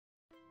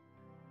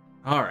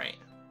All right.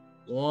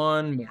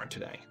 One more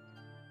today.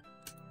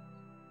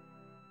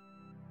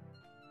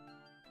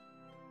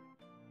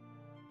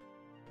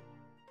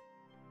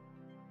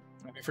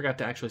 I forgot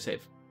to actually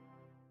save.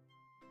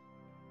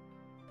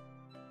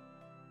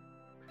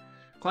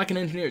 Clock and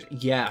engineers.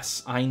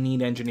 Yes, I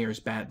need engineers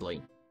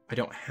badly. I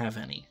don't have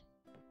any.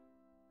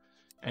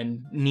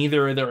 And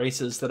neither of the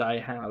races that I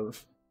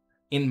have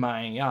in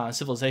my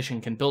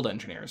civilization can build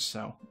engineers,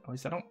 so at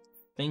least I don't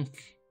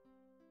think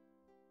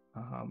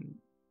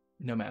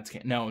nomads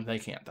can't. No, they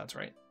can't, that's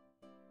right.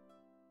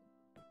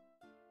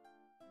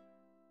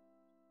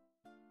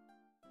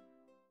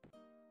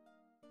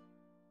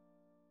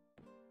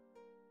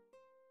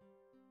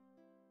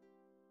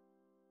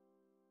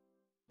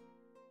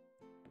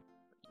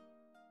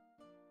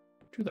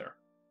 Two there.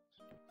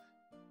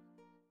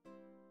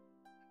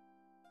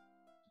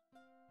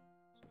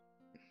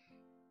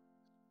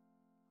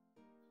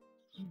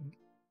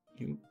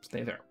 You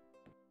stay there.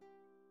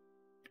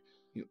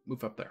 You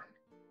move up there.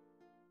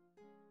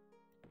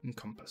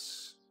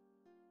 Encompass.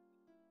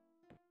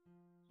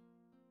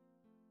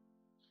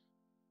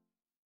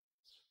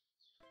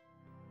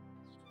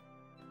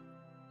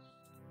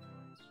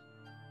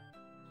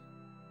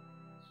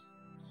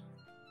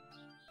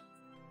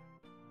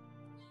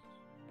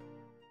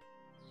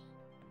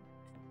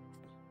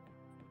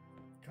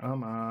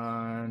 Come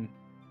on.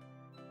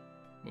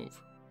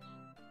 Move.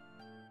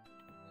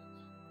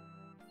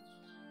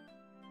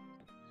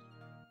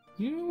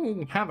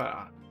 You have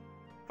a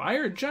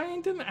fire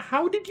giant in there?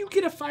 How did you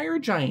get a fire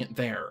giant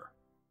there?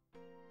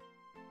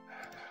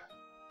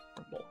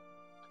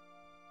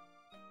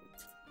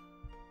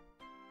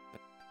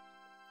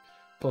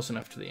 Close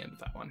enough to the end of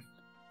that one.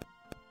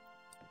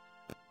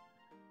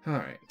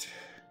 Alright.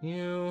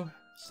 You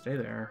stay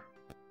there.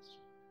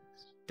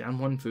 Down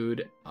one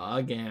food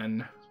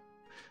again.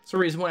 It's the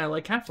reason why I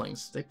like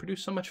halflings. They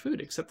produce so much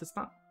food, except it's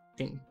not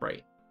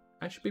right.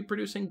 I should be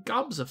producing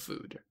gobs of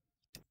food.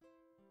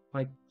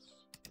 Like,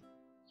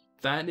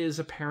 that is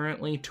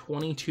apparently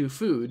 22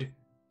 food.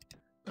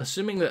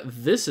 Assuming that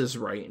this is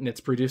right and it's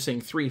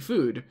producing 3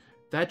 food,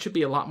 that should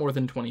be a lot more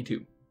than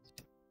 22.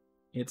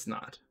 It's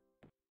not.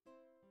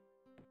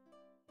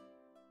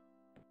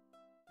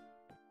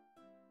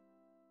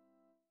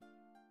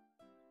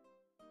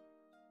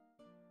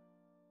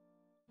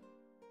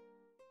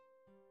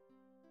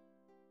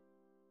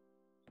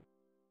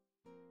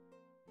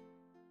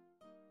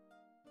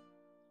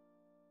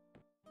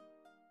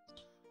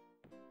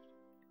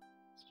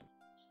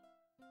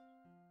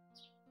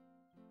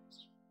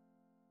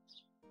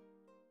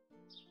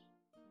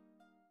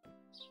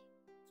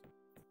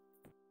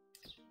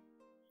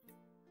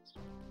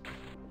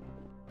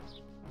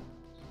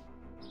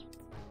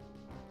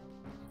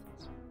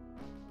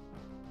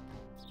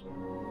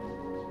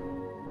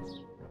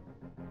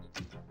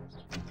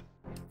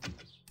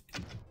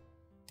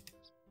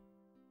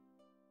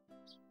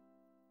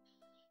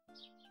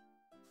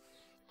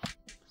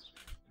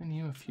 And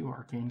you, if you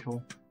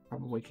Archangel,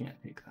 probably can't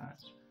take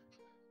that.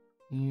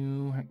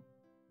 You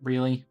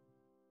really?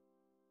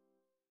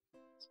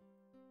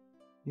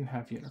 You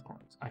have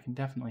unicorns. I can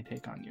definitely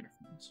take on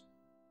unicorns.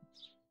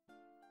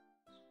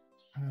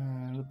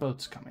 The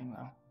boat's coming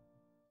though.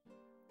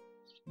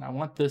 And I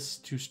want this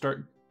to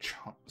start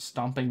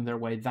stomping their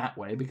way that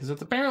way because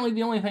it's apparently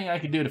the only thing I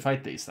can do to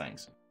fight these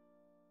things.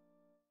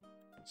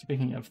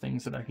 Speaking of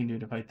things that I can do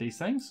to fight these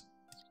things.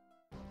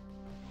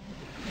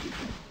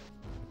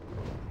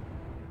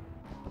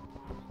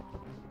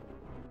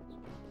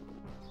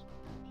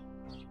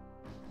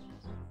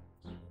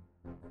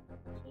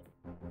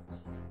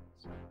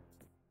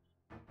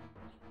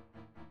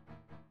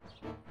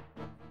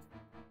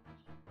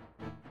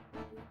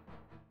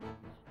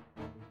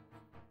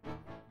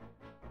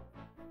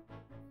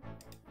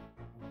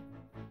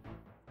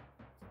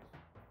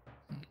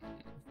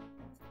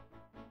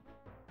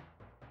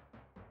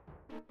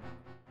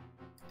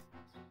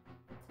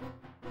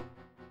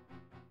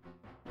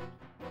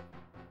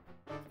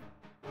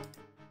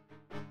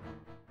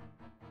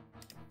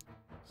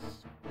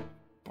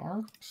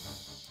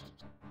 Sparks.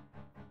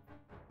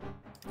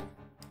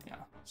 Yeah,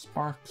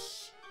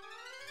 sparks.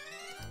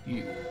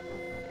 You.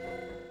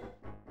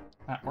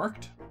 That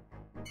worked.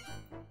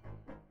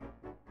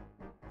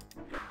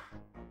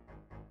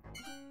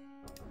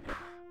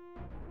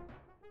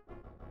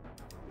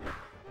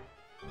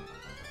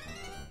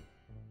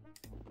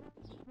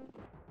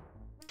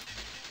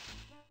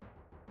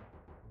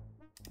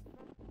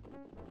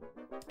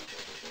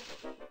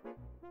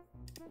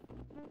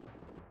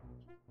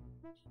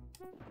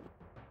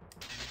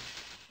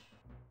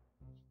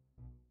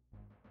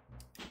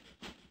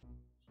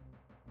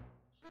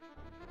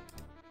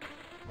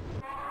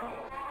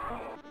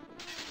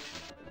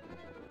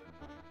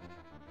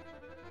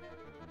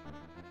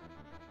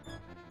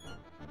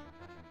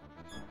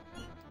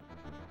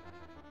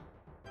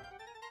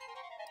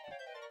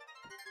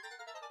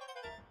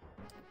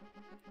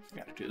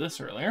 Forgot to do this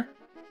earlier.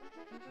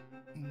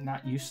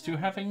 Not used to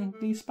having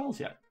these spells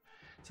yet.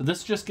 So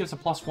this just gives a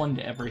 +1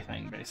 to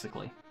everything,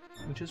 basically,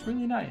 which is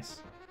really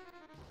nice.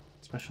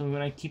 Especially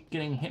when I keep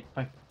getting hit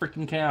by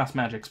freaking chaos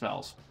magic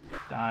spells.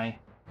 Die.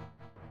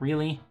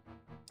 Really?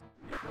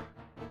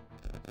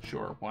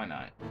 Sure, why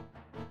not?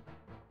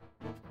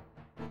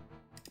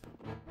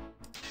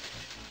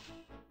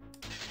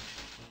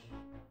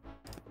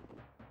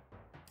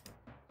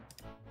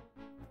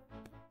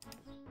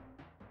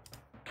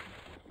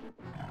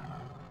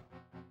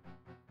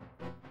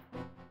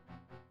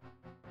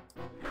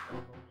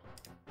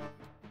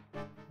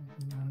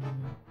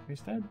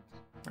 Where's that?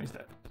 Where's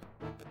that?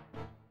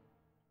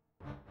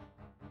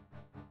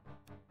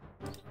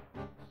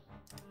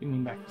 Give me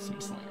back to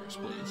some slingers,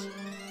 please.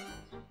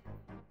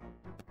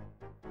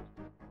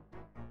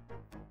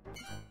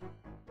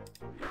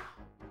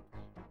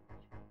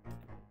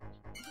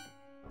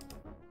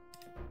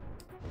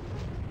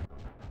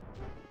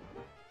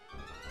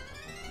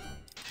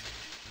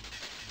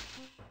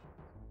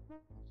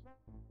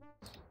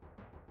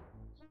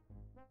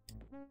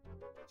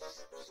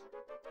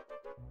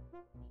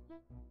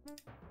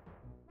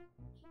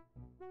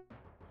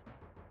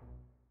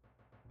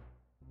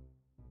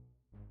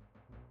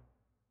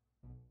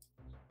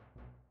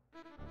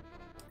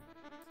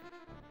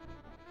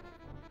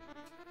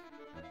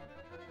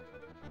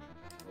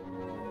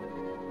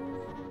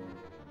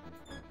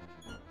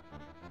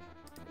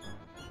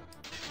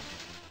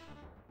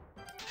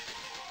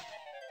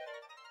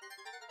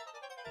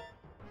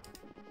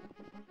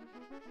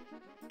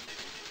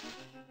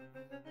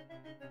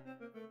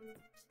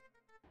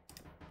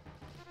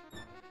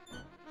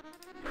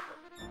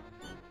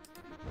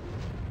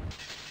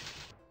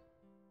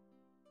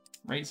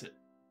 Raise it.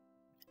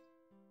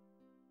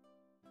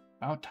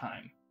 About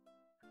time.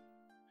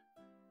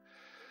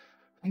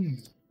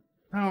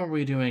 How are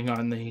we doing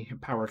on the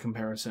power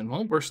comparison?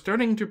 Well, we're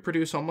starting to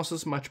produce almost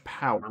as much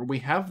power. We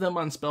have them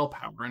on spell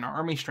power, and our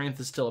army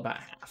strength is still about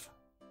half.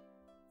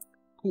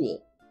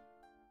 Cool.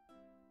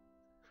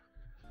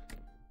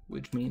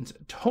 Which means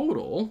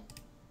total,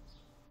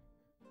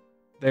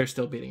 they're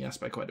still beating us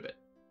by quite a bit.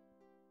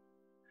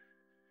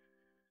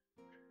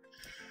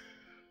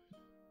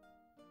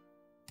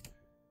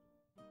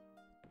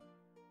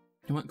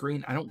 You want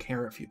green? I don't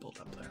care if you build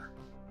up there.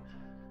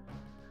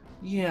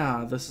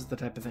 Yeah, this is the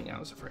type of thing I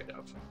was afraid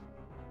of.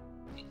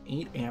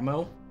 8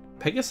 ammo?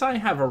 Pegasi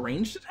have a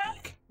ranged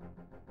attack?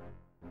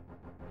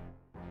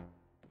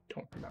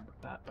 Don't remember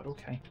that, but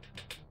okay.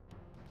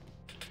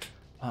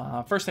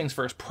 First things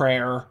first,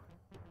 prayer.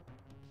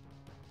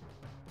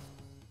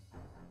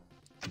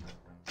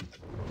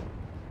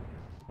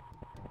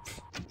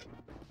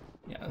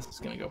 Yeah, this is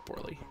gonna go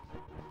poorly.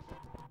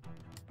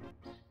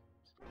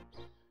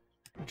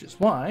 Which is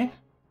why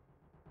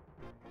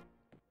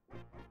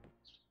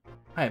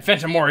I have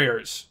Phantom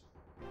Warriors.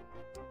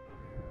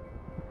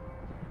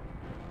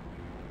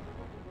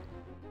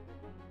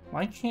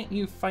 Why can't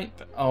you fight?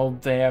 Oh,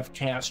 they have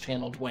Chaos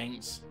Channeled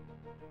Wings.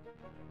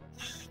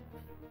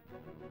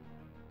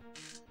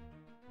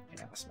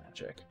 Chaos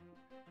Magic.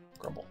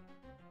 Grumble.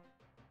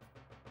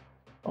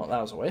 Oh,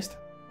 that was a waste.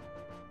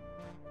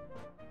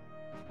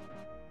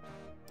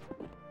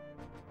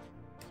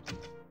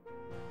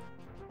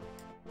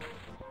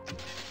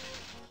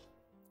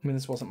 I mean,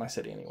 this wasn't my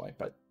city anyway,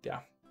 but yeah.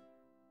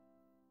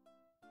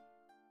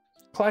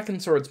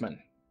 Clacken Swordsman.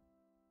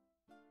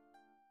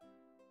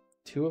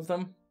 2 of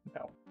them?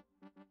 No.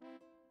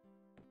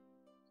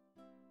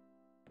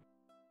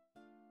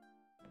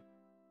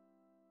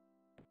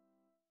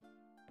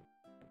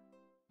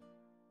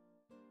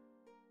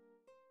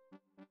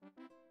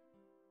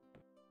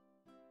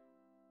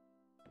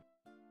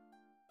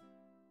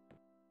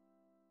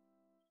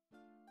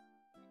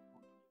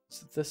 It's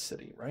this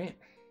city, right?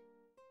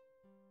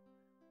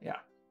 Yeah,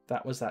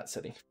 that was that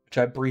city, which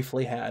I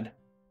briefly had.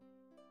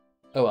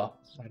 Oh well,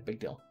 not a big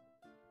deal.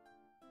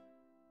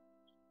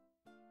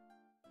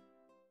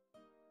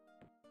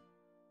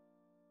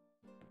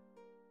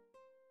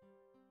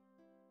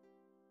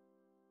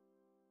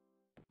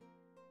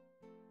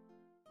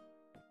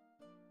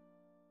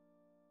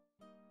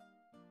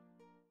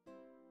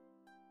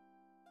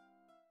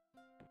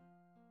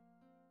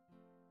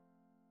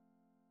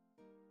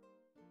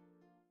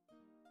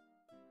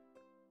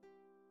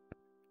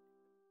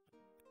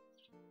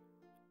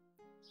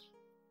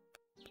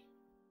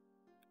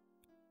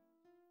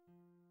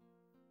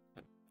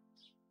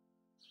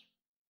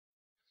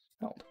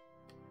 Held.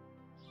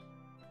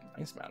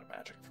 Nice amount of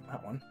magic from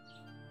that one.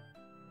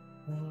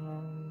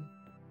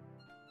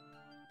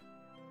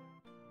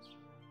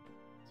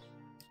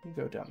 You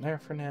go down there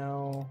for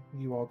now.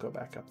 You all go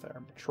back up there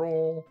and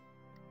patrol.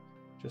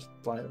 Just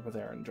fly over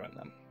there and join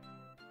them.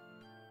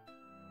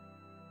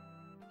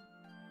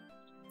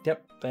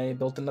 Yep, they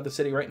built another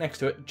city right next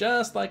to it,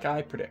 just like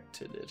I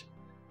predicted it.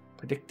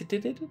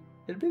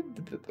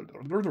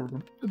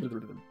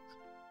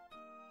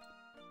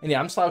 And yeah,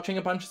 I'm slouching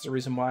a bunch. It's the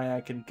reason why I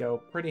can go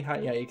pretty high.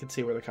 Yeah, you can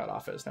see where the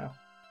cutoff is now.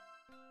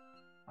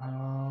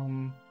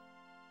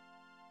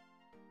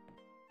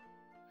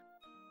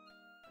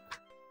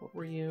 What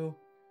were you?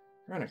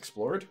 You're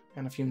unexplored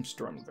and a fumed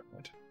storm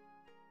equipment.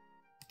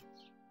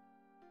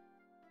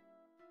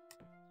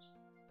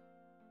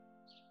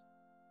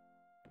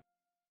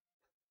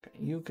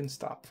 you can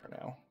stop for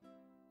now.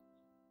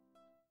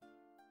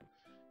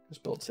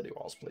 Just build city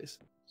walls, please.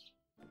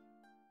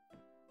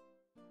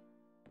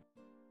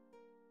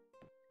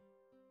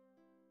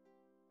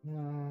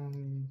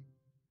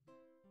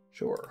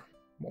 Sure,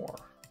 more.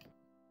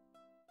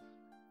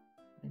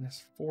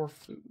 -4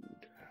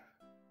 food.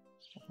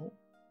 Oh.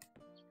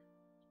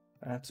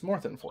 That's more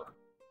than 4.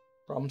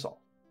 Problem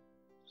solved.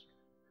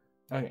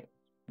 Okay,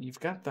 you've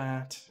got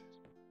that.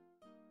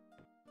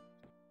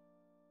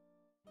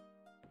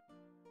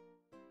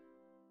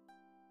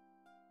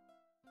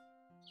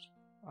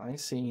 I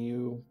see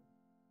you.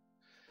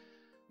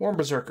 More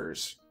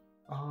berserkers.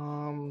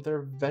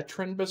 They're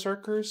veteran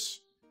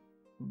berserkers.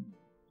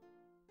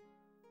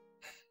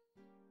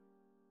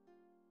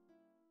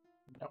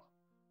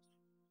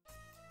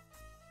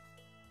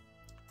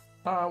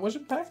 No.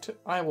 Wizard Pact?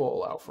 I will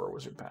allow for a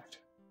Wizard Pact.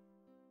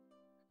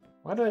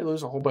 Why did I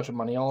lose a whole bunch of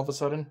money all of a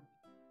sudden?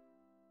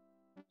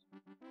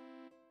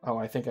 Oh,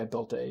 I think I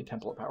built a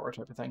Temple of Power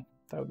type of thing.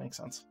 That would make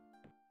sense.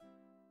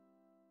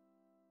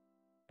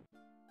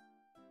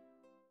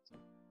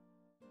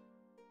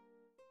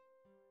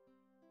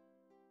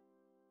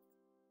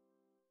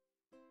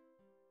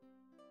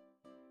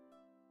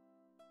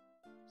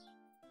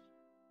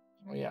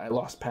 Oh yeah, I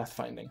lost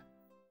pathfinding.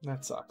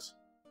 That sucks.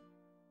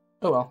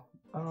 Oh well.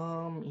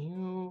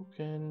 You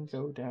can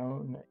go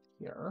down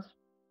here.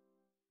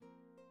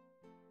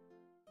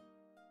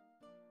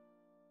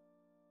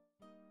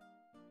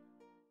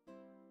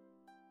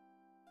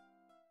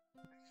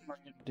 I'm going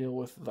to deal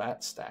with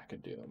that stack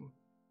of doom.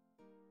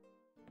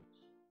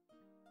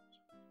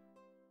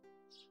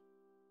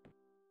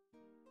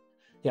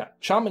 Yeah,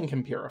 Shaman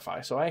can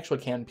purify, so I actually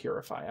can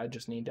purify. I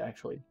just need to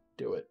actually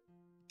do it.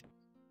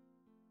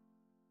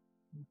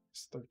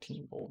 It's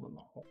 13 gold in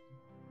the hole.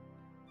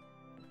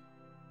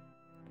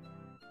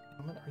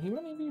 Are you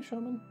any of you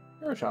Shaman?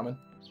 You're a Shaman.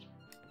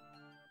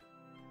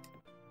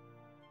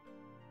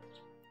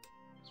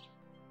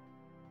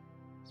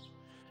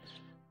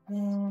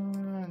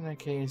 In that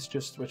case,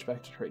 just switch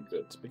back to trade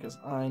goods, because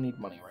I need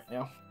money right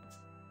now.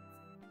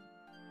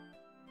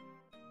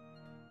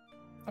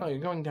 Oh, you're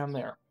going down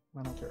there.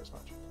 I don't care as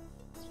much.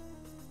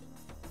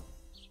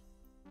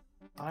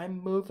 I'm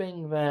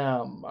moving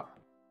them.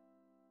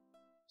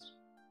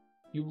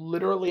 You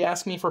literally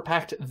asked me for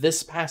pact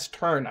this past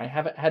turn. I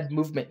haven't had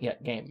movement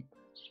yet, game.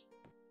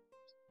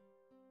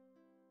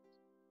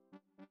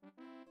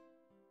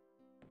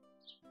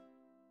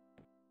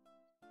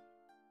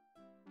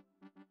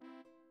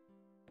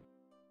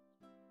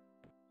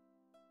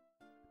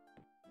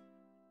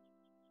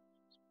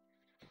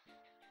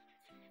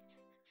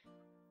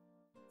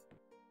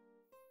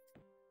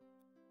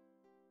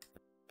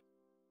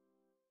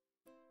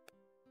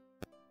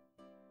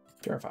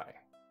 Purify.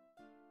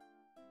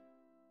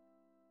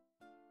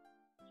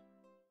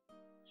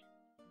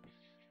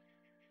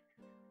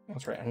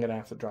 That's right, I'm gonna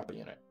have to drop a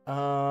unit.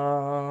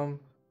 I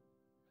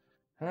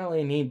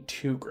only need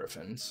 2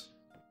 griffins.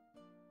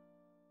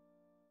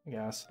 I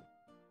guess.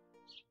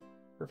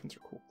 Griffins are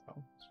cool,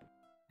 though.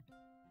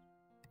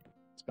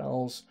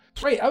 Spells.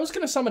 Right, I was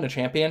gonna summon a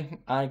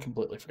champion. I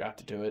completely forgot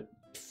to do it.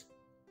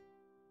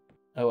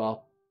 Oh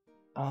well.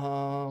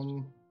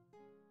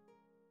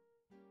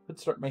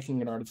 Let's start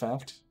making an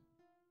artifact.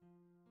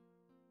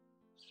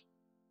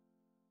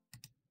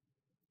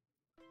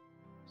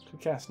 Could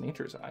cast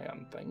Nature's Eye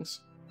on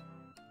things.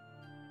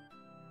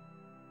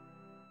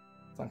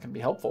 It's not going to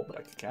be helpful, but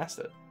I could cast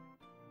it.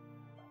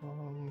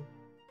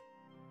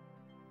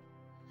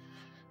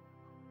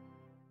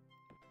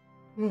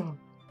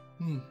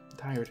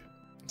 Tired.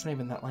 It's not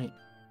even that late.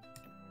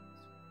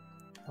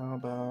 How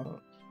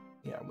about...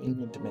 Yeah, we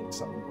need to make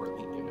some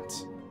worthy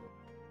units.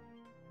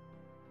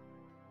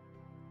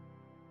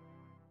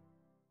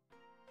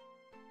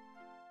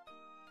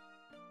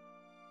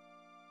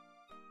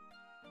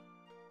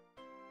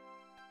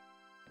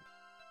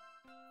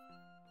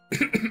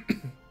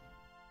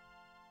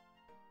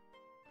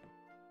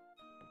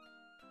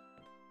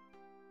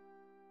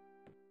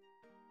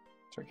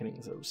 Start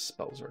getting those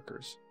spell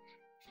zerkers.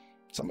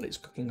 Somebody's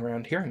cooking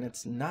around here, and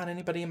it's not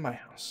anybody in my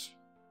house.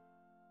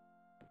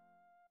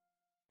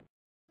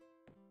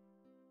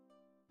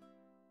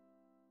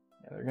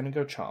 Yeah, they're gonna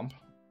go chomp.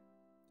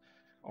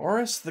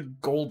 Oris the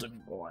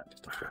Golden One.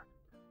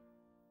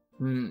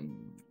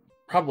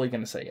 Probably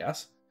gonna say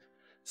yes.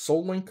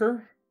 Soul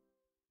Linker.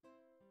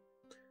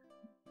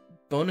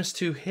 Bonus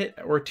to hit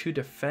or to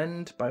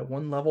defend by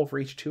 1 level for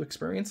each 2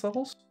 experience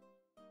levels.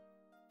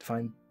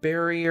 Define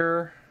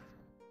Barrier.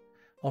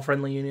 All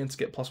friendly unions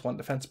get +1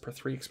 defense per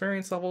 3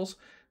 experience levels.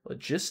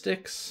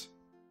 Logistics.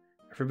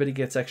 Everybody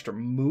gets extra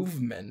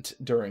movement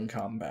during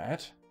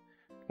combat.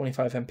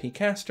 25 MP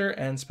caster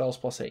and spells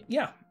 +8.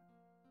 Yeah.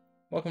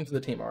 Welcome to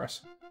the team,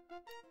 Oris.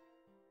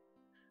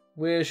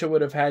 Wish I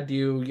would have had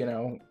you, you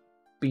know,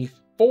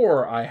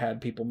 before I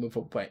had people move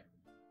away.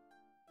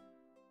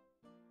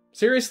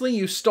 Seriously,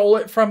 you stole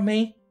it from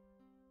me?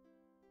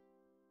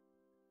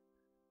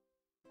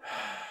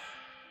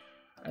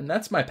 And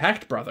that's my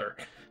pact brother.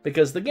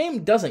 Because the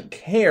game doesn't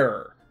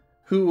care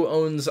who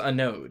owns a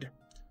node.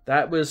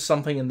 That was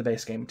something in the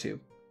base game too,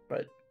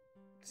 but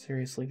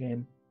seriously,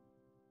 game,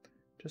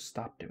 just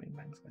stop doing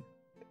things.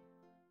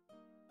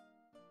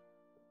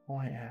 All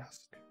I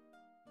ask.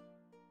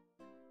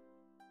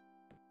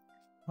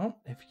 Well,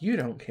 if you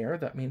don't care,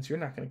 that means you're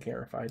not going to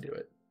care if I do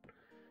it.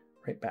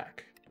 Right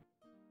back.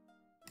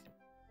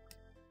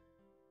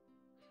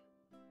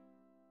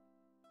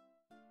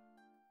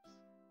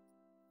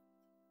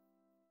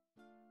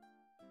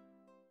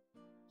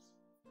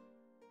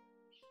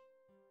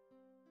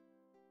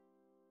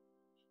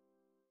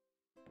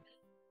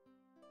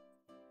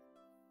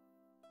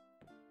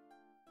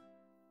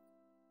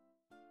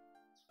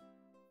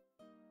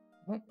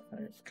 Well,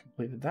 I've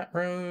completed that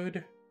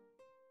road.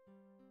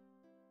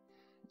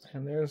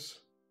 And there's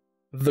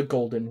the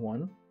golden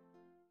one.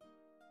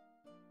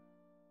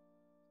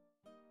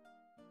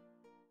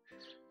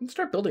 Let's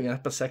start building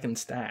up a second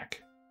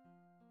stack.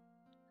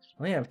 I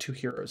only have 2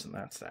 heroes in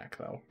that stack,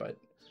 though, but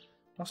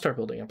I'll start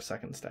building up a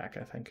second stack,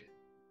 I think.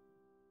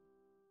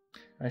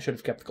 I should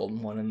have kept the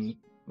golden one in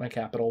my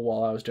capital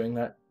while I was doing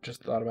that.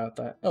 Just thought about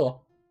that. Oh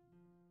well.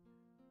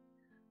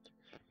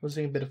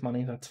 Losing a bit of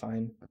money, that's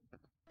fine.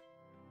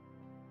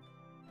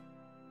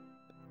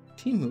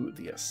 Timu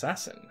the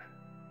Assassin.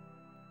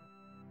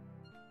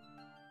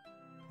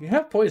 You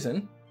have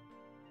poison,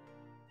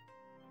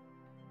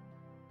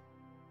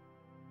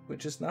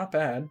 which is not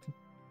bad.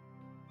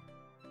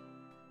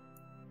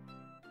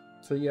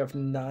 So you have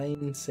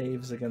 9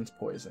 saves against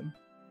poison.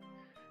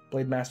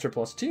 Blade Master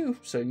 +2,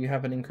 so you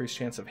have an increased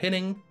chance of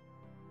hitting.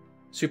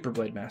 Super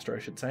Blade Master, I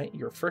should say.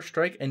 Your first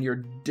strike, and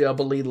you're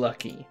doubly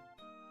lucky.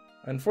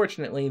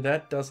 Unfortunately,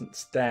 that doesn't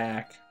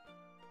stack.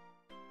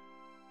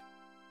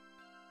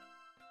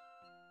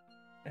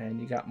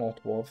 And you got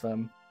multiple of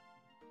them.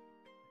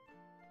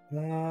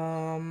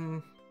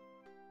 I'm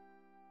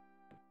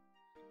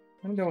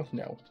gonna go with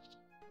no.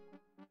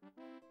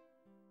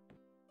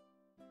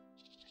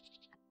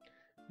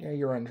 Yeah,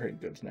 you're on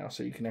trade goods now,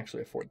 so you can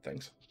actually afford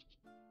things.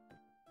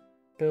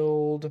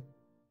 Build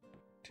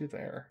to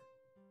there.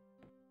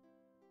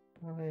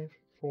 5,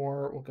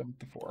 4, we'll go with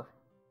the 4.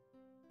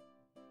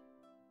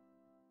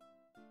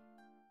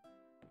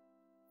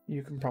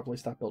 You can probably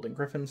stop building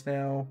griffins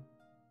now.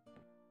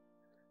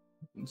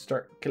 And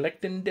start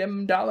collecting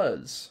them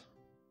dollars.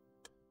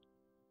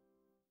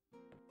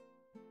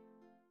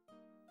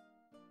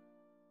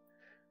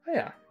 Oh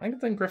yeah, I can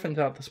send griffins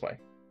out this way.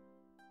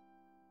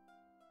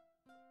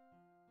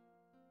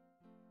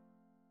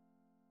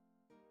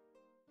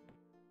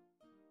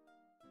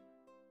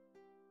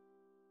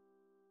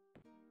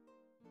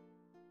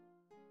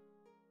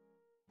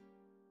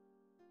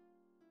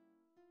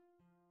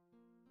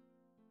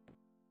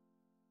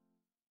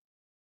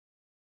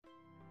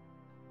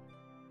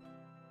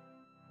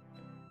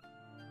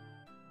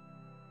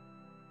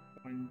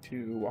 Going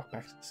to walk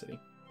back to the city.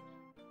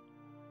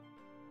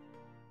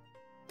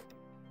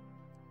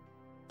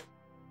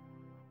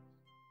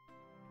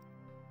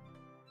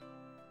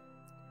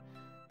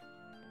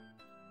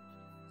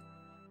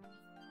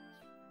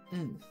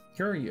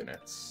 Your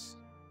units.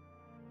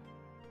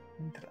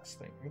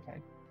 Interesting.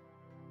 Okay.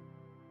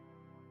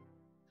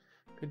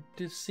 Good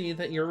to see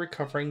that you're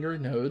recovering your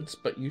nodes,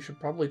 but you should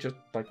probably just,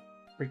 like,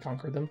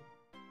 reconquer them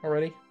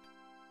already.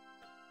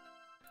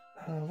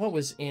 What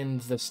was in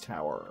this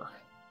tower?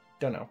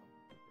 Don't know.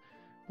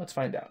 Let's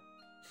find out.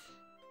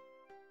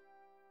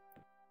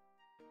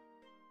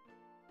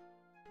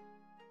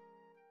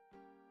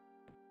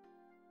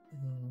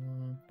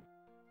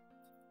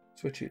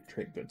 Switch you to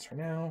trade goods for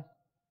now.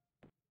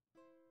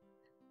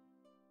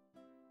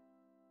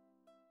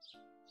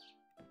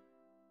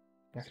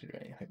 Not going to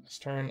do anything this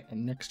turn,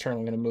 and next turn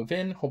I'm going to move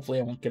in. Hopefully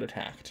I won't get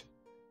attacked.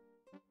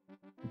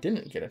 I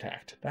didn't get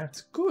attacked.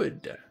 That's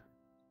good.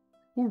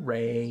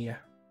 Hooray. I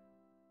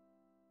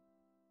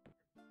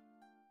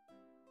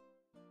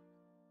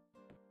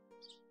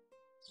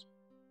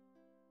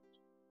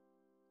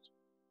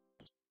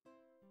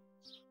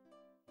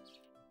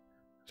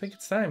think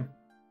it's time.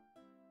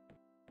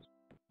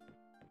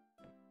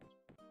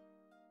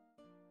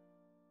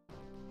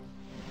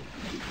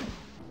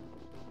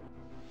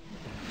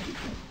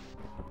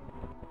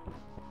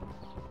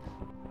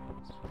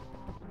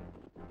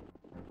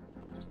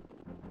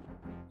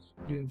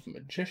 You have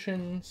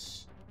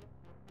magicians,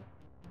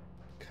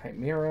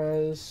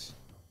 chimeras.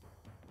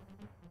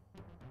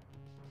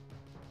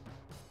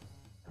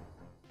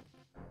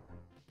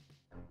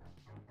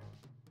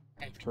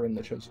 After in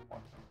the chosen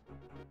one.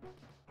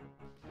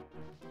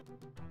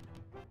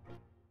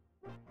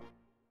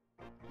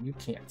 You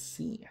can't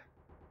see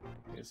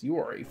because you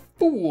are a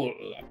fool.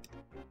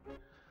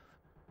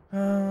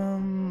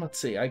 Let's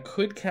see. I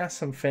could cast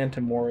some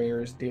Phantom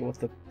Warriors, deal with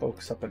the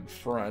folks up in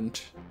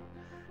front.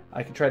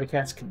 I could try to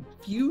cast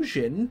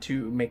Confusion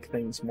to make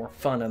things more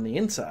fun on the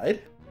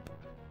inside.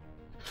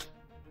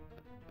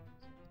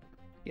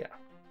 Yeah.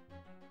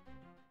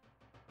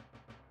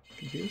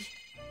 Confused?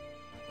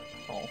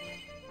 Oh.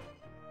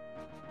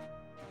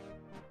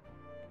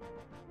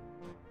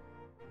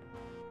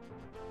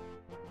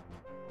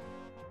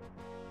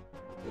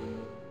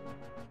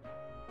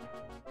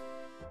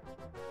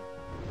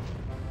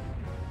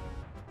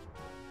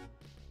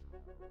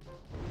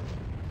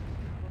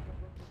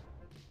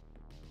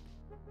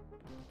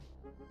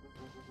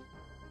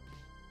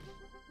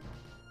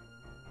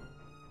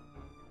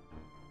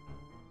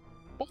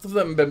 Both of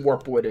them have been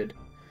warp wooded.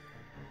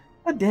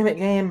 God damn it,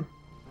 game.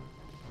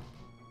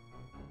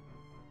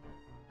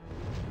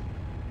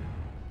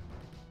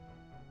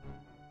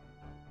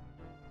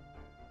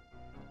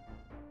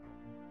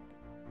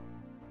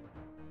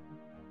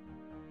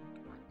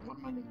 What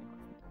am I doing?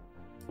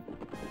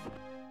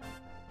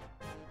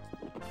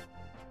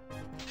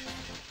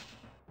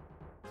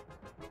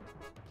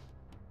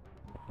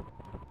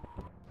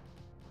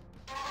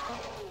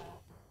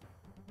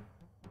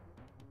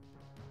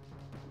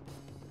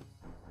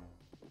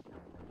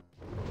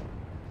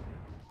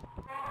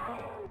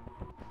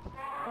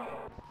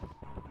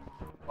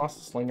 Lost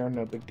the slinger,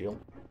 no big deal.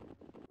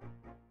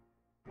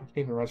 I can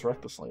even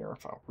resurrect the slinger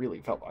if I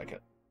really felt like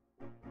it.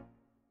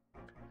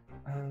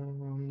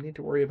 Need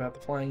to worry about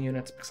the flying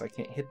units because I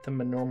can't hit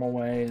them in normal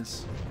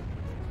ways.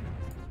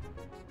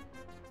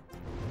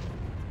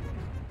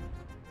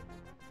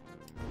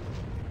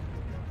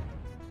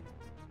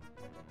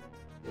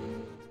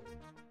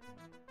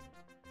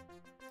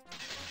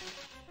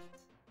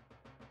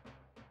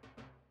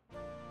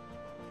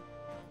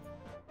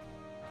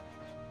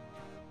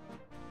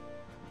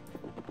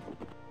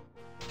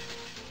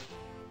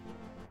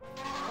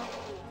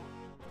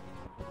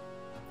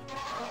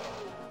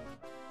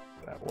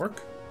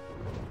 Work.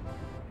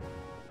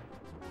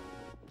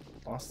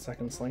 Lost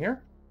second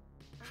slinger.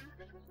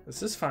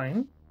 This is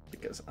fine,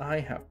 because I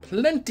have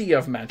plenty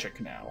of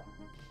magic now.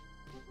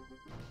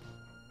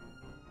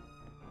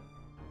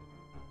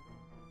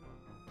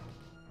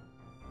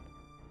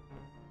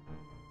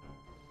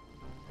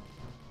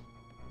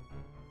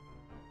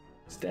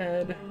 It's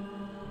dead.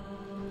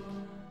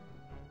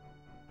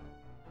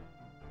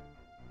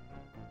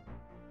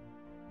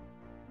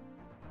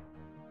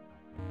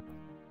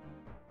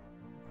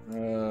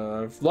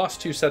 I've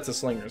lost 2 sets of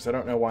slingers. I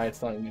don't know why it's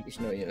telling me there's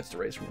no units to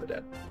raise from the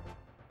dead.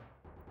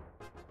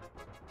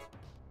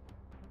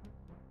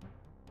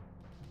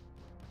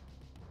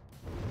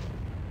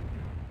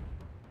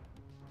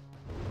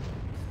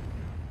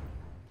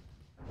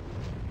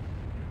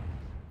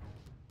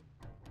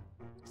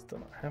 Still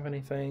don't have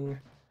anything.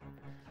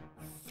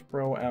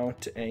 Throw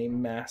out a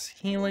mass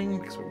healing,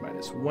 because we might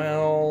as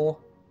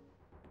well,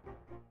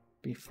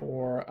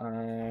 before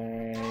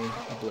I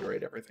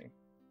obliterate everything.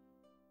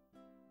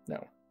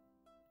 No.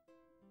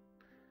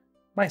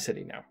 My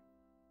city now.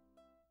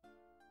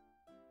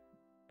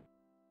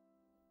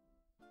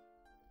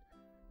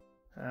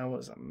 That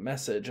was a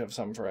message of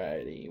some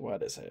variety.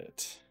 What is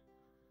it?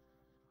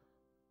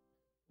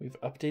 We've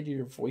updated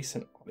your voice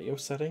and audio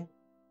setting.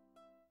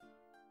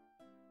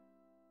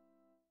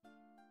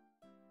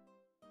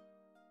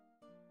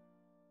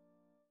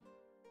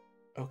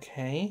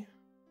 Okay.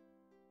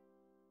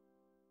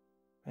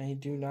 I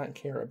do not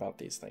care about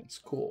these things.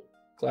 Cool.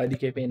 Glad you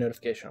gave me a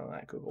notification on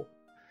that, Google.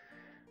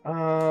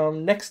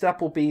 Next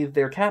up will be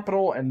their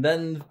capital, and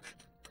then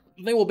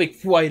they will be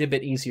quite a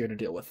bit easier to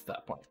deal with at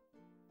that point.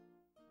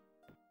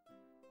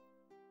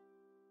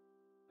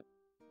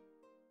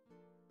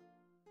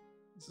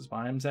 This is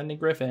why I'm sending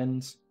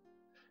griffins.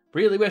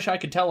 Really wish I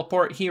could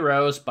teleport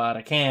heroes, but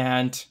I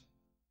can't.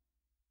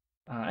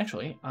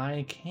 Actually,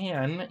 I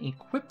can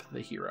equip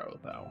the hero,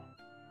 though.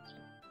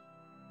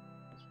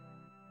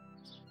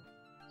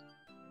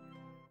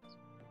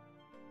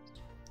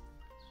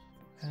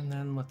 And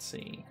then, let's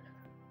see.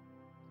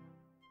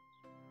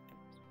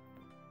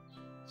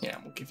 Yeah,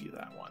 we'll give you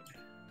that one.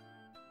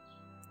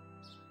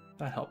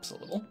 That helps a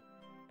little.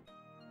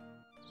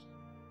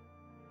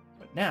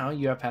 But now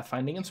you have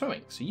pathfinding and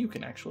swimming, so you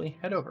can actually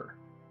head over.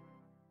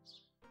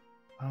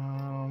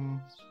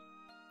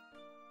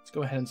 Let's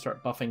go ahead and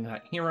start buffing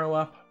that hero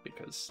up,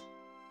 because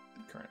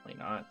currently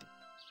not.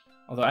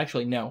 Although,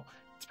 actually, no.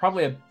 It's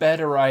probably a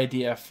better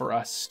idea for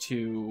us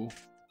to...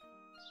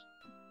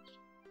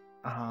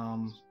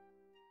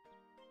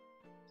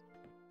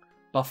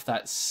 buff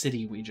that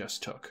city we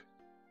just took.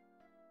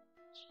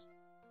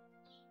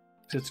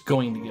 It's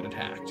going to get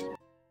attacked.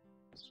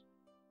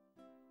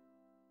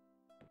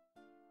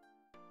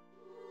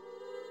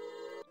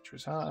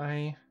 Which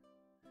high.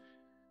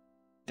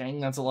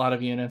 Dang, that's a lot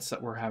of units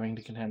that we're having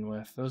to contend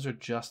with. Those are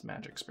just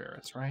magic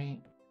spirits,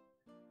 right?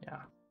 Yeah.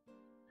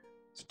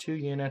 It's 2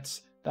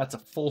 units. That's a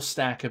full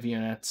stack of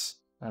units.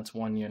 That's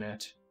 1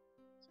 unit.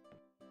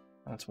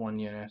 That's 1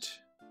 unit.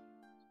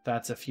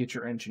 That's a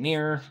future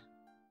engineer.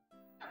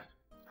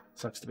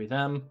 Sucks to be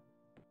them.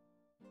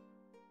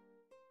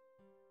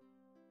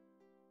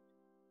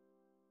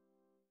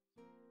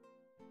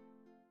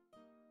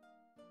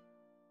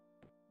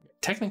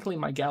 Technically,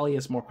 my galley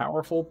is more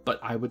powerful, but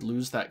I would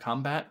lose that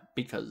combat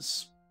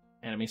because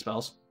enemy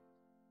spells.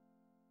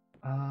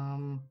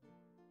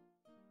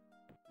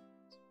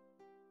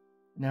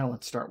 Now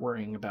let's start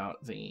worrying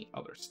about the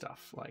other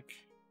stuff, like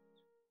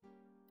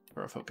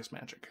throw focus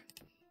magic.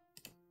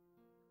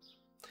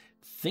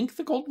 Think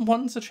the golden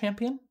one's a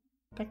champion,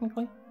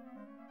 technically.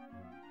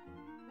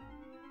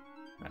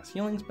 Mass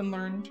healing's been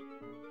learned.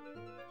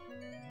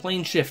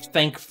 Plane shift,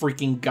 thank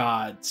freaking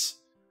gods.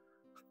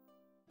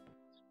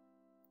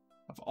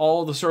 Of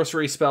all the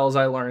sorcery spells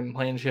I learned,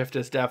 plane shift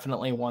is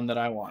definitely one that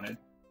I wanted.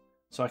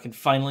 So I can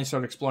finally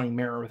start exploring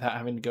Mirror without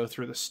having to go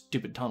through the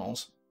stupid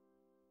tunnels.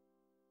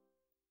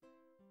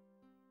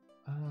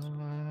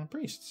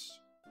 Priests.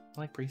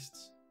 I like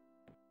priests.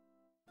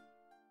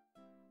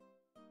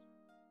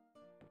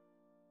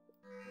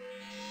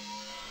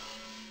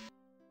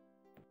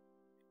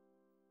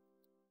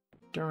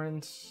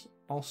 Endurance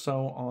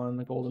also on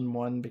the golden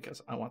one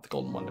because I want the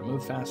golden one to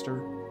move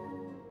faster.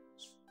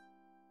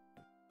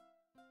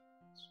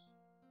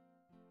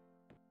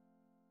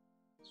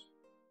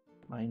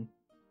 Mine.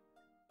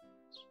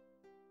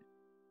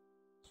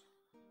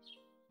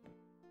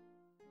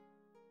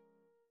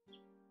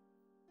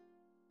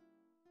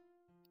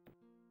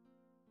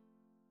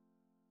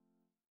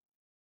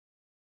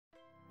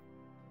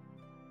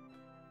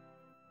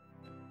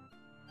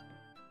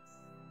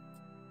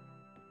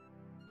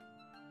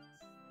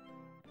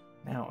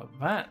 Now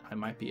that I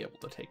might be able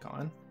to take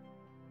on.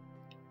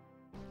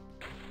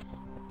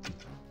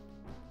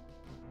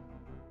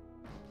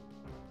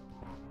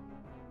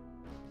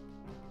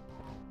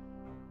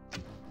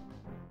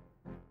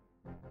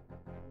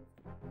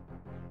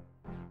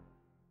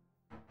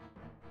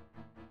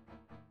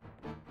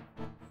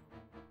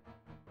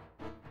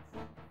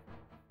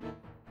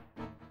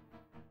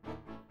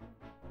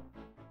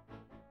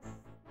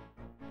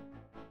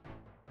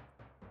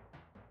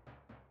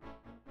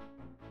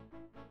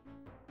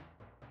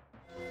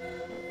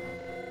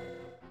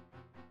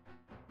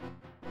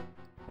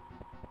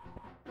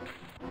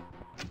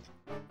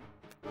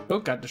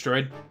 Boat got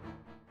destroyed.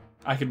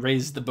 I could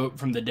raise the boat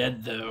from the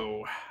dead,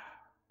 though.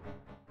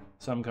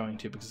 So I'm going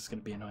to, because it's going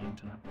to be annoying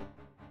tonight.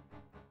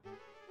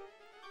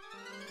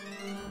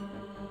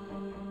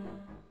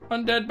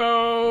 Undead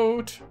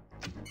boat!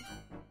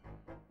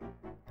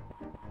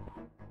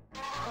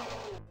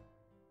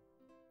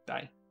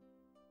 Die.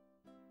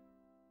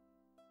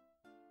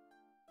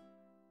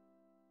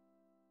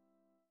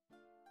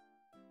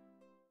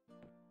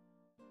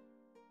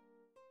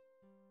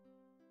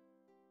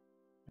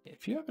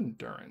 If you have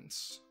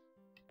endurance...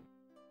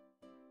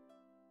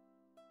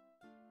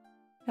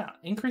 Yeah,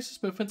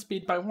 increases movement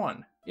speed by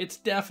 1. It's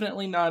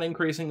definitely not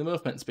increasing the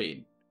movement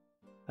speed.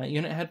 That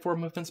unit had 4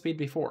 movement speed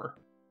before.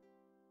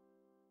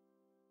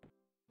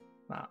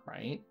 Not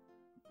right.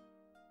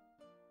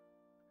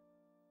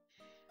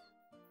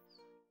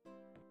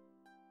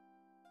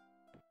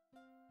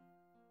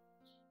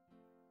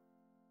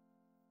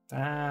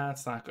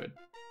 That's not good.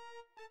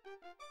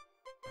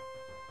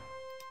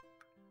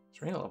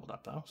 Serena leveled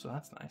up though, so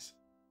that's nice.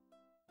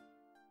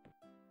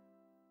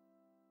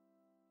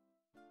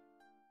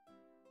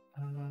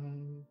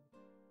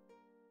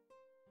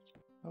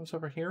 That was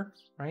over here,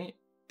 right?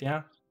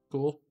 Yeah,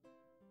 cool.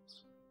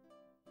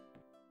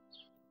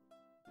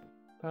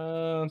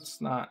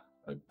 It's not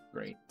a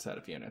great set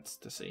of units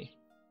to see.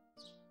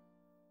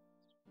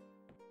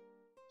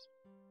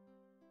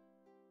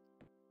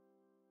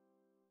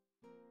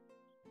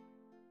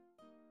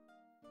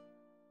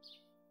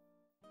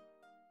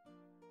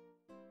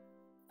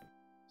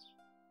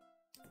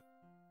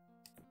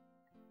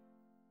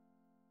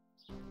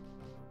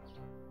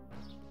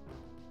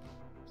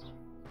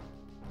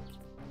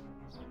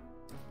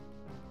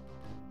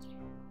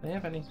 Do they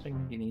have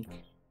anything unique?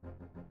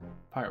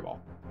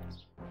 Fireball.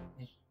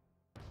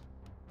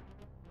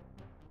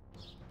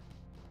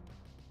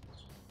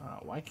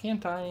 Why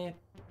can't I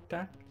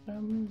attack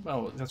them?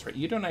 Oh, that's right.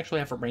 You don't actually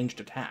have a ranged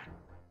attack.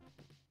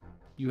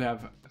 You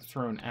have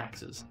thrown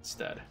axes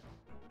instead.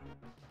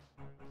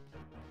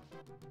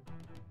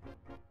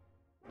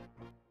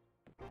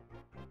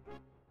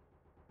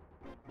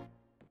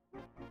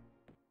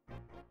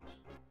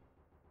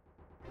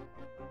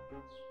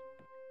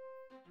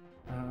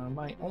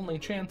 My only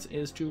chance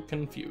is to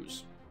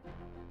confuse.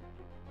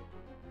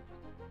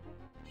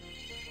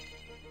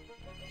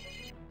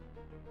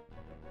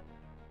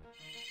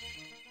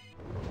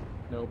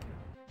 Nope.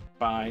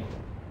 Bye.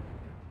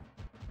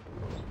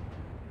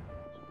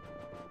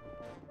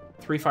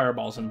 3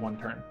 fireballs in 1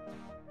 turn.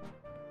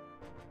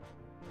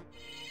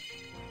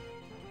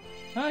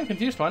 I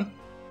confused one.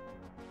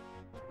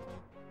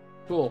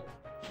 Cool.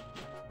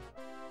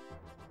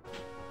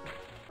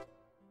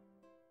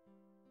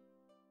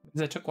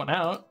 Because I took one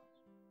out.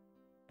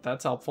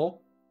 That's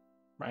helpful.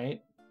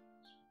 Right?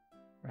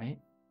 Right?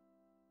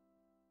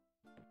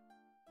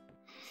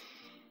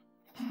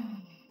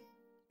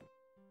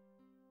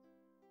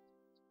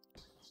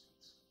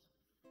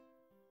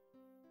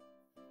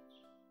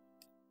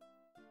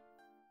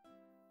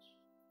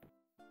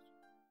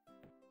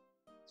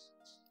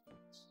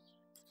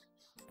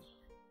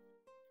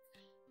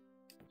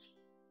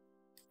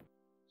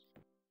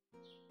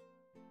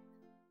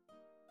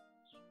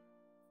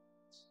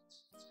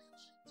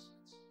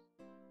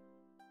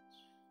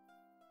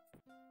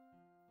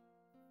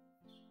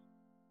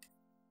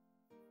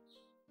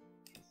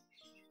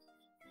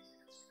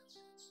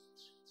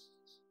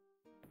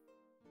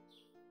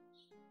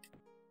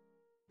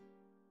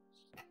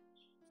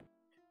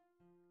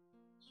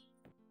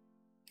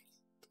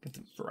 Get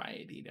some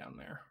variety down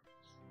there.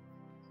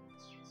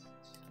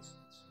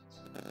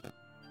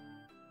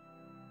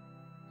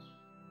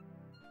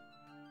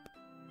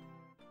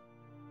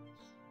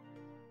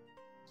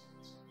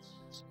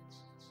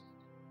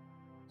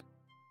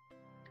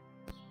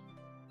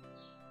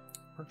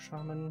 Orc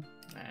shaman?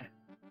 Nah.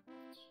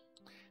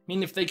 I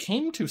mean, if they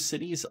came to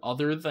cities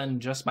other than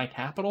just my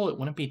capital, it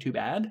wouldn't be too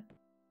bad.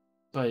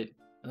 But,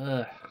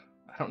 I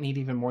don't need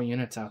even more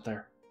units out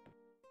there.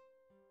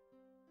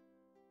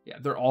 Yeah,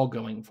 they're all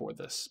going for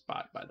this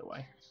spot, by the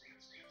way.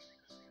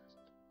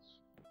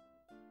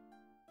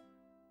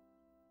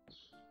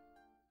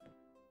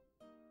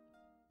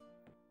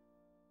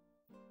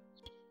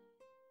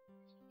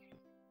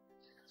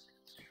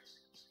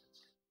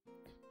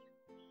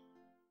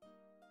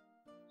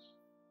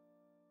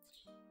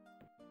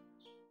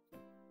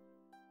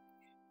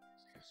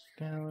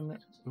 Down,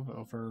 move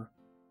over.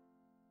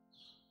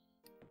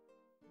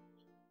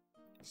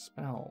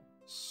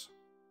 Spells.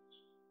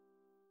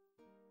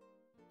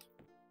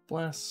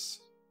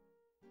 Bless.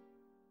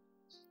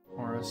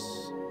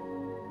 Horus.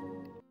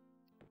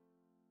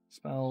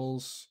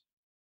 Spells.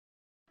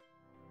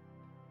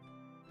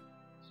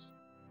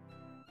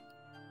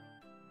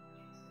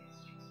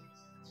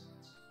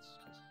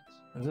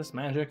 Is this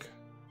magic?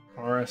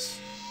 Horus.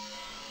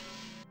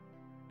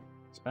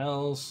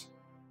 Spells.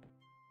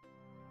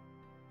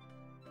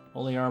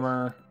 Holy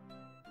armor.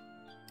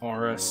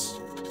 Horus.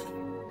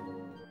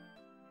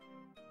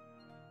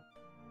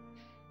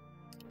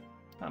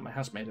 My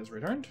housemate has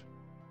returned.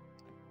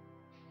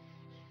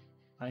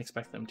 I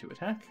expect them to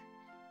attack.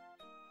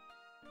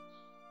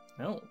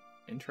 No,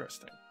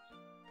 interesting.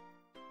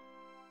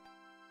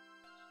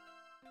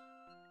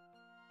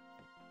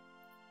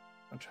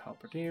 Bunch of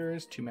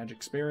halberdiers, 2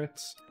 magic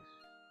spirits.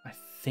 I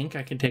think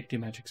I can take 2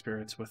 magic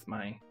spirits with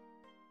my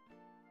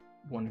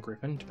 1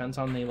 griffin. Depends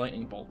on the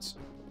lightning bolts.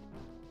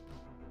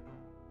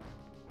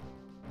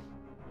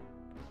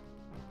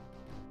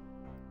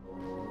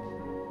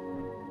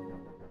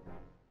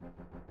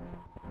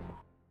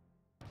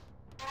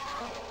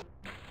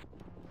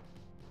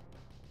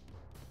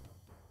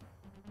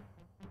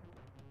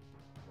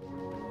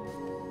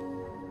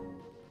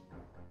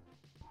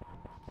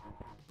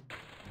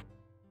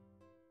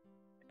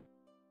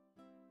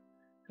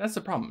 That's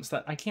the problem, is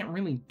that I can't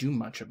really do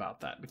much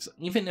about that, because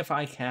even if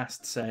I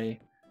cast, say,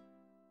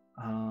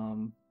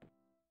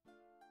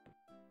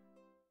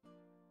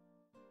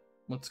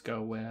 let's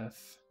go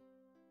with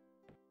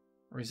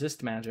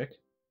resist magic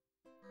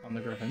on the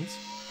griffins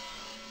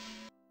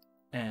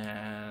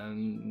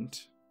and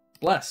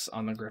bless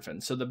on the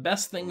griffins. So the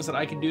best things that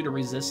I can do to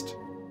resist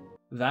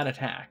that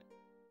attack,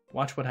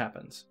 watch what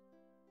happens.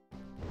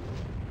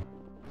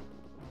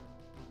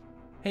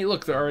 Hey,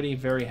 look, they're already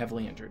very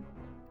heavily injured.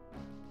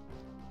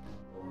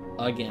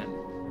 Again.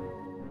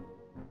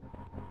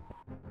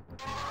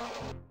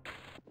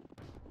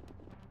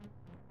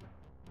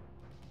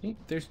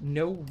 There's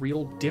no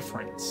real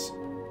difference.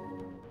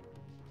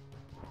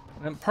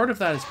 And part of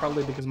that is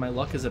probably because my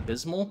luck is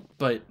abysmal,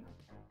 but...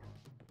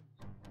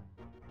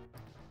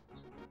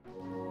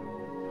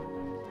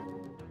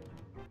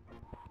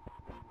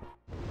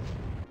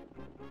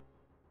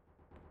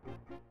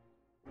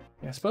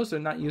 yeah, I suppose they're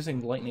not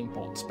using Lightning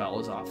Bolt spell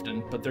as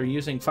often, but they're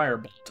using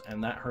Firebolt,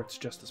 and that hurts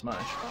just as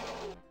much.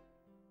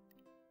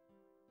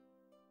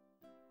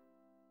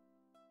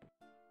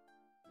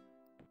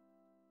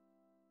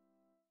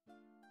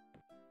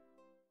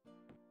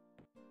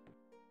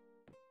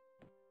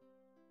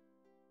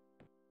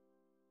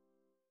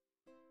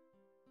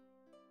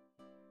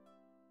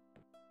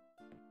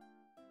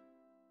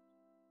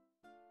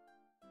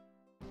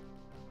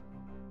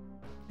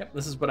 Yep,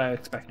 this is what I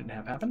expected to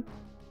have happen.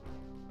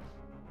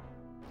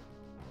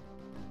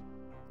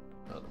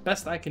 So the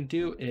best I can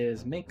do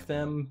is make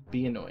them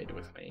be annoyed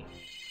with me.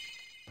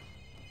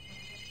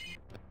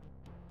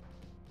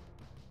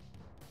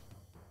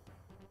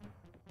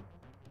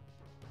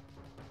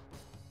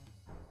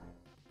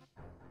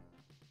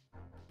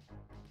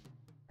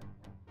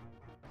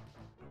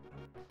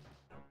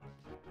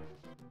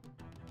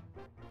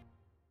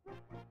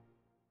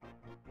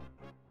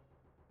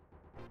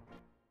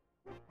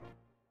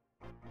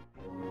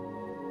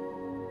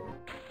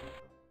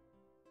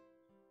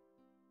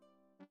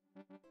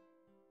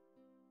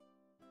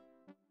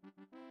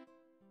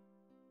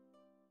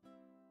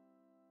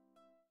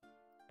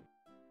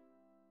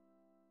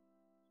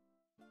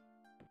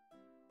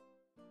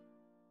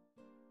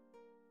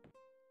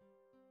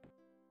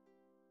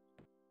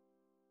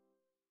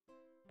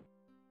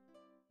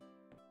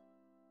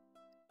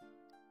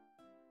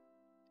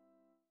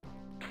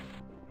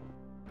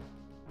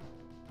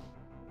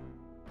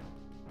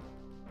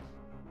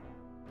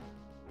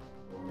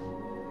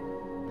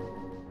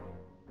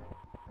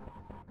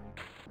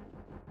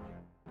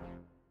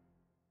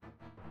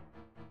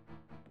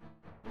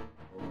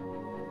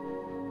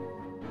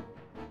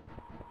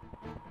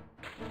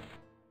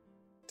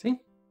 See?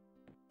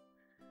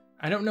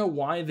 I don't know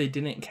why they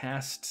didn't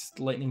cast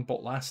Lightning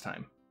Bolt last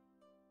time.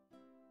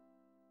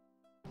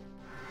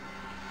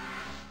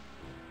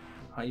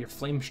 You're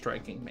flame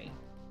striking me.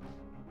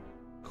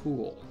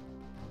 Cool.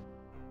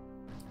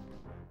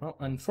 Well,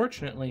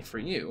 unfortunately for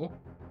you,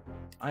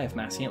 I have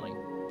mass healing.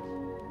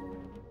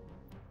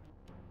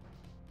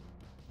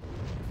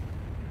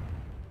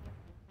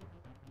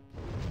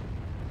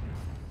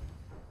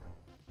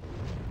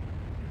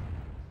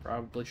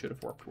 Probably should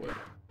have warped wood.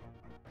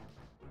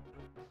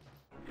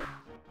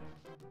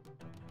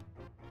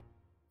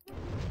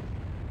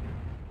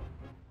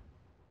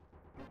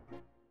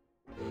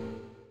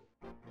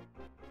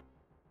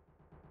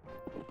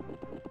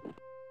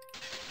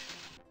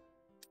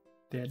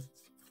 Dead.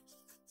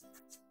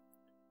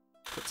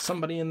 Put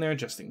somebody in there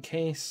just in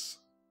case.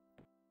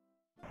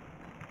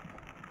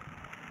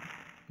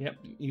 Yep,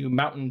 you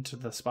mountain to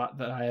the spot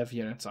that I have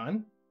units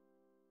on.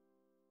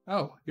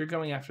 Oh, you're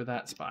going after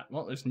that spot.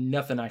 Well, there's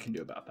nothing I can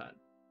do about that.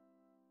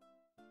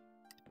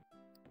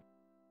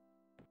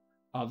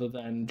 Other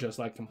than just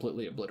like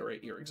completely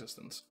obliterate your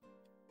existence.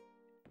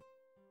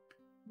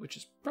 Which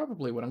is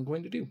probably what I'm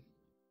going to do.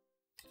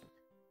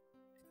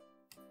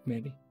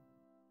 Maybe.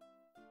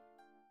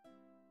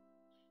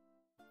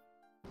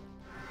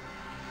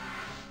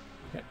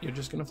 Yeah, you're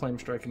just going to flame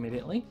strike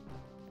immediately.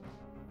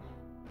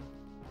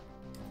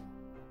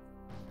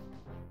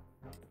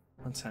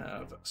 Let's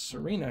have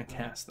Serena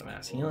cast the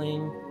mass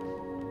healing.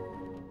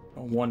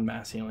 Oh, one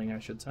mass healing, I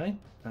should say.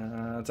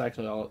 That's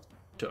actually all it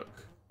took.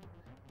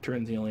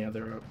 Turns the only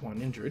other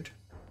one injured.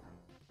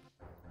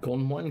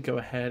 Golden one, go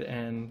ahead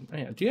and... Oh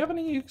yeah, do you have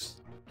any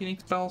unique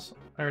spells?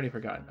 I already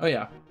forgot. Oh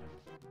yeah.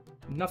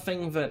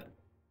 Nothing that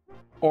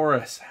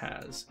Oris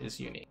has is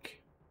unique.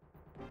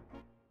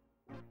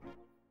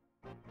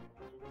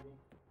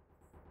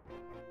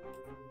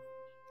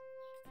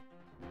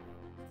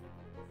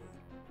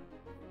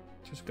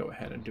 Just go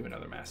ahead and do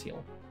another mass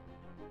heal.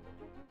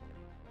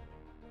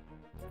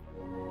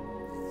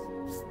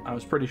 I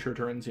was pretty sure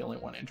Turin's the only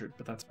one injured,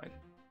 but that's fine.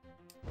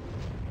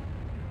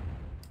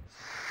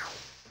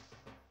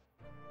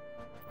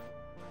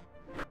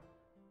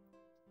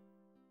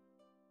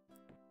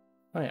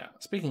 Oh yeah,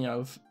 speaking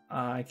of,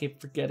 I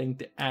keep forgetting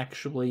to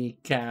actually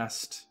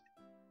cast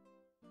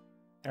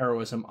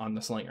Heroism on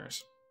the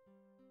Slingers.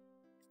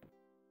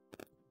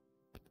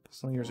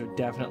 Slingers are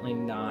definitely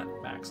not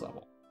max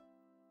level.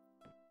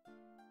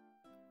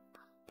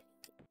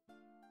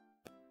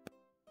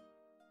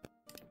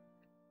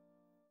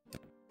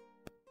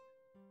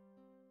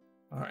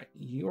 Alright,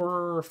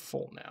 you're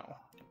full now.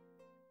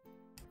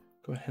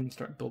 Go ahead and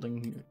start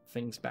building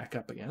things back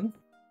up again.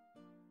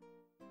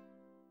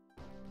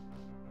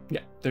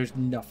 Yeah, there's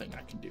nothing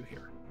I can do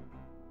here.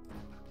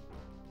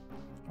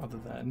 Other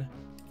than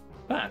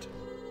that.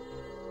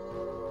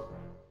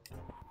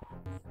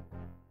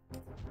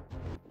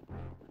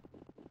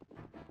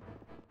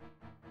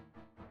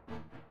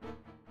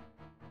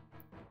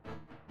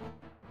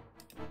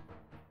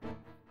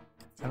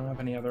 I don't have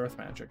any other earth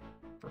magic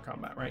for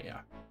combat, right? Yeah.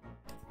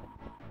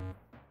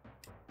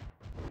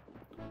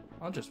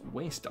 I'll just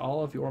waste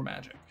all of your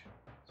magic.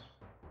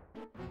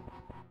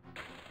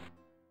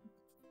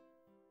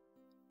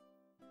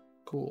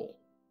 Cool.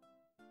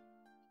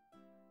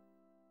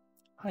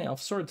 High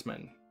Elf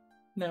Swordsman.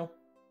 No.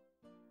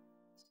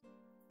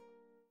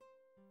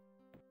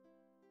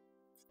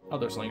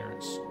 Other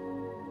Slingers.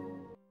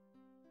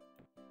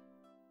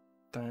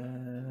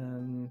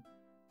 Then...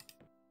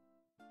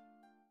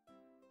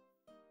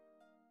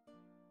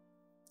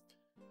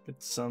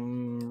 get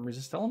some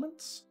resist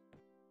elements?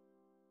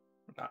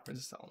 Not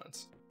resist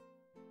elements.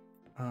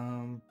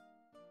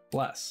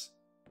 Bless.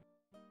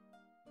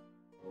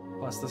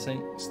 Bless the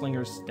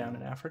Slingers down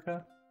in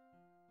Africa?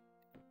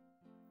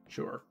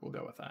 Sure, we'll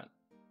go with that.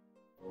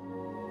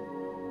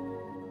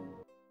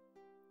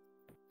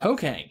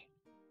 Okay.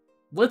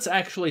 Let's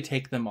actually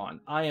take them on.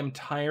 I am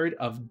tired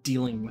of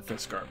dealing with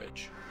this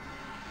garbage.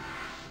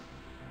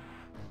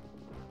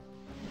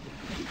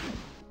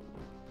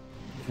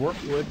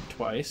 Warp wood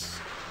twice.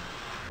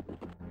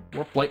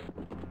 Warp light.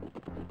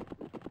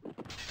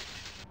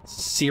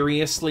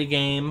 Seriously,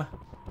 game?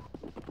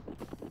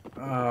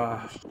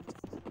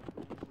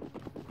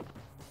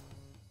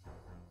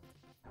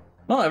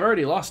 Well, I've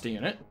already lost a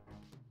unit.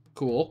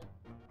 Cool.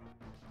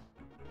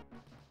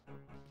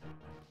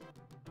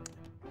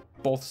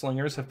 Both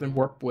Slingers have been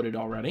warp wooded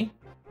already.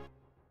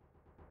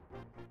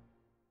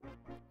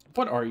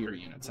 What are your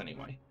units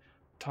anyway?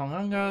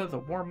 Tonganga, the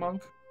War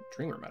Monk,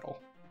 Dreamer Medal.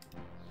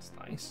 That's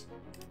nice.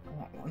 I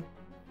want one.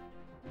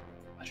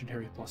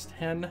 Legendary plus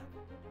 10.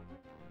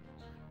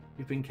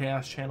 You've been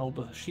Chaos Channeled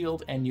with a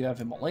shield, and you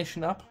have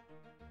Immolation up.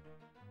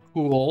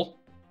 Cool.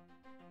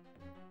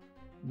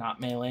 Not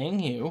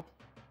meleeing you.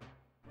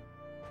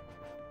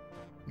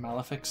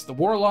 Malefix the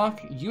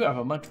Warlock, you have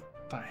a much...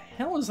 What the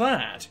hell is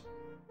that?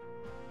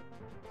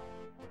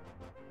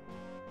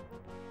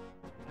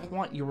 I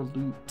want your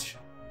loot.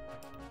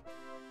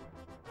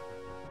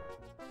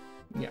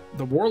 Yeah,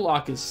 the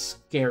Warlock is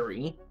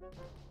scary.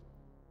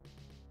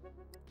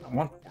 I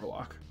want the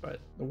Warlock, but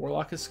the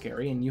Warlock is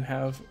scary, and you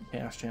have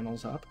Chaos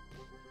Channels up.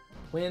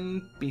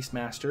 Wind,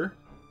 Beastmaster,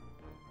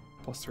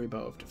 +3 Bow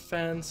of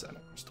Defense, and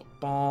a Crystal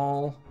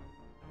Ball.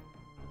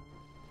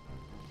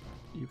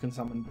 You can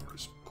summon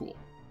boars. Cool.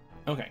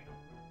 Okay.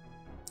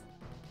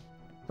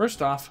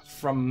 First off,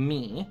 from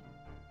me...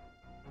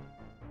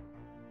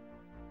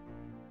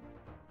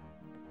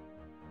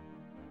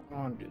 I don't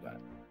want to do that.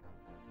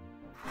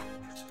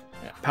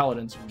 Yeah,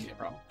 Paladins would be a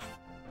problem.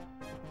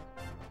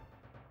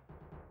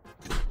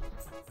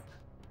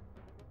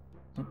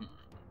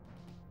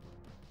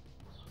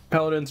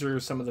 Paladins are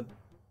some of the...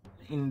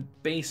 In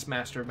base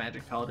Master of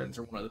Magic, Paladins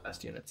are one of the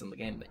best units in the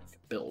game that you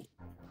can build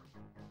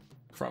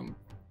from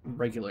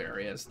regular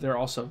areas. They're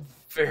also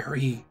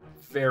very,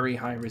 very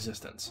high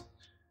resistance,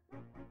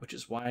 which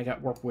is why I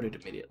got Warp Wooded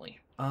immediately.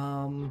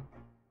 I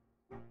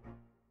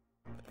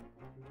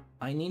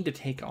need to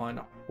take on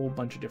a whole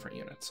bunch of different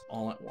units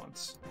all at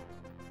once.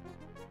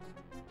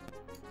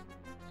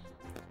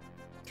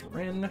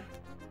 Turin.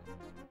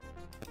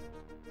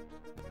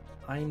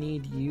 I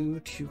need you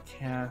to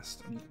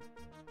cast...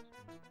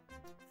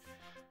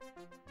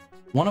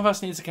 One of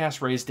us needs to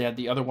cast Raise Dead,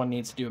 the other one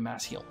needs to do a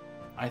mass heal.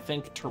 I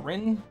think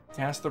Turin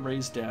cast the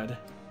Raise Dead.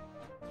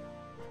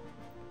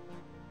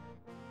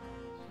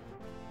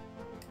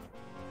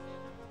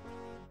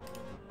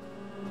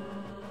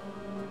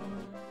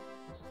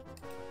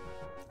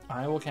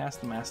 I will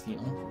cast the mass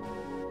heal.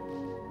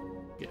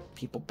 Get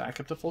people back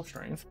up to full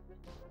strength.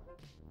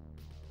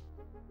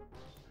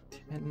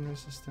 10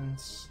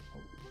 resistance.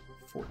 Oh,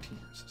 14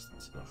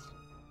 resistance. Ugh.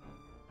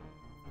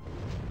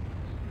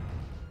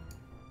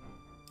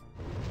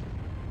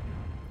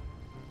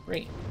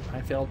 Great.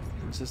 I failed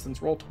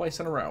resistance roll twice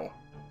in a row.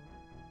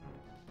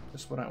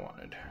 Just what I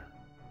wanted.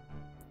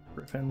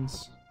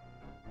 Griffins.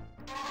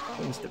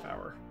 Please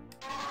devour.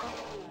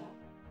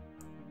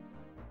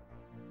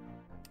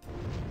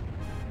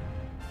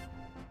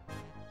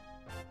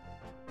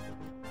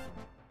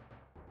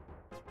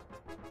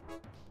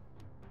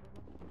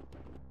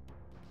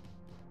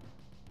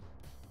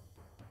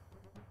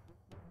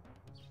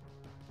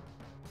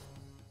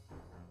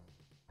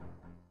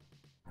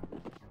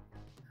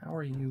 How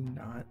are you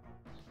not?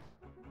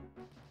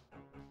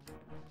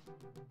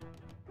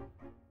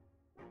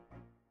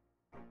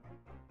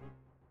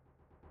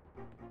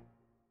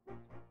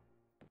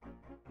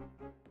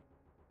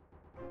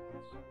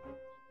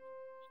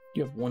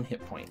 You have 1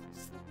 hit point.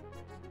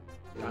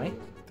 Hi,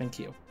 thank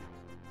you.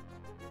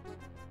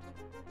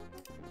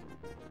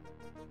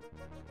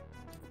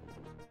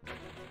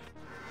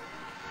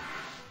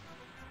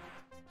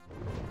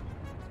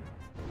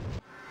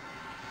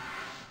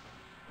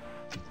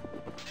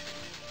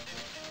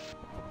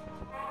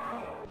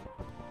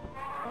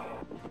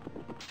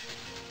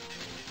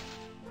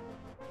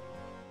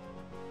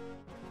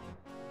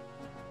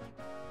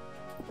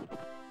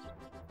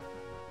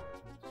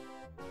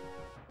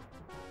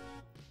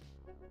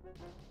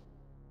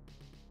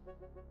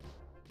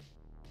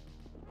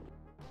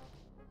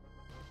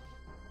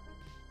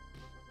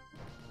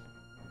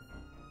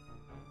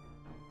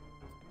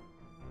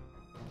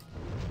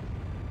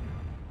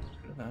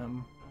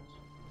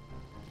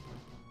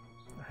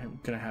 I'm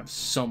gonna have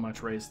so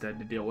much Raised Dead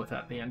to deal with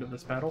at the end of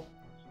this battle.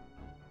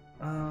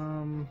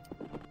 I'm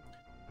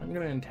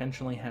gonna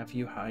intentionally have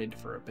you hide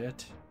for a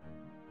bit.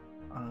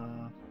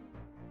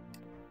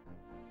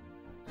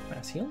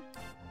 Mass heal?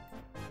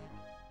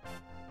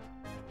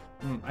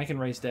 I can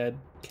Raise Dead.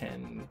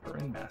 Can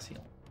Burn Mass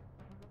heal?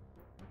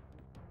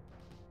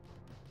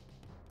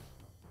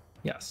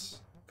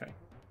 Yes. Okay.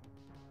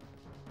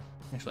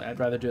 Actually, I'd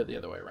rather do it the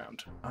other way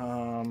around.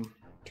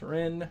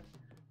 Turin,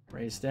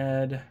 Raise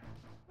Dead.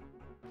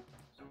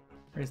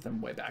 Raise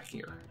them way back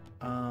here.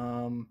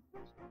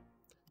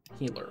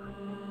 Healer.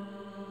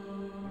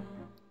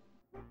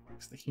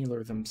 Because the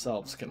healer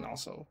themselves can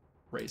also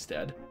Raise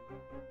Dead.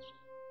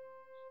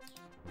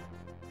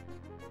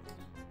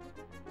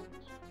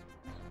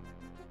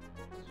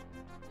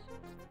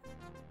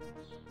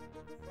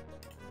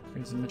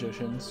 Raise the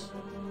magicians.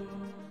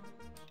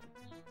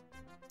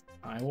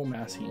 I will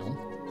mass heal.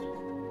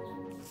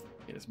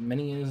 Get as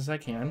many as I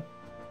can.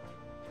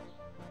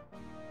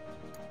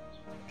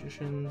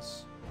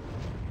 Magicians.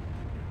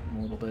 A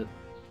little bit.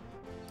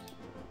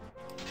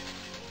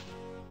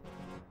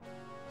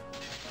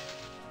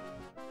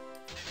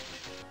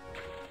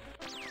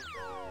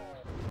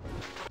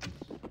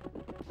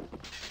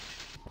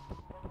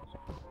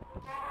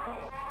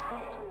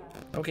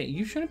 Okay,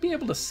 you shouldn't be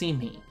able to see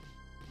me.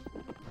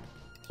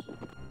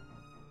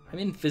 I'm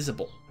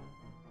invisible.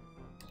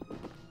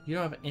 You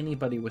don't have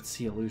anybody with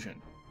See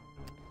Illusion.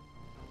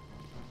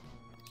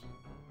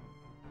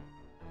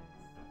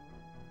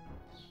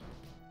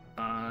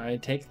 I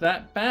take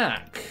that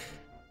back.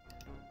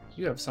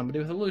 You have somebody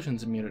with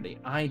Illusions immunity.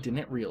 I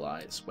didn't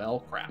realize. Well,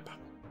 crap.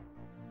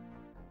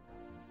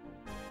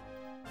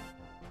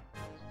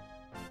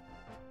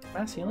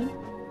 Mass healing?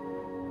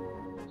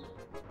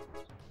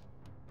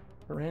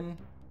 Corinne?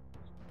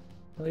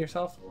 Heal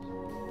yourself?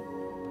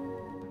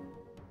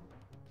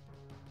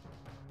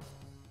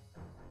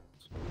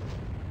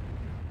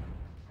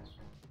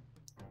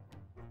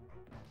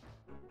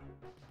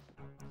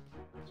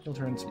 Heal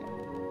turn some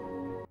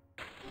more.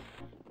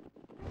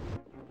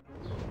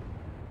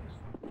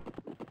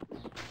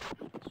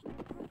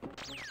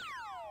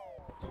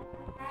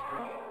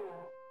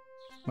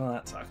 Well,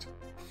 that sucked.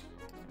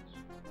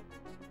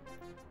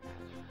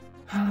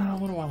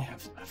 What do I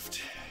have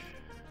left?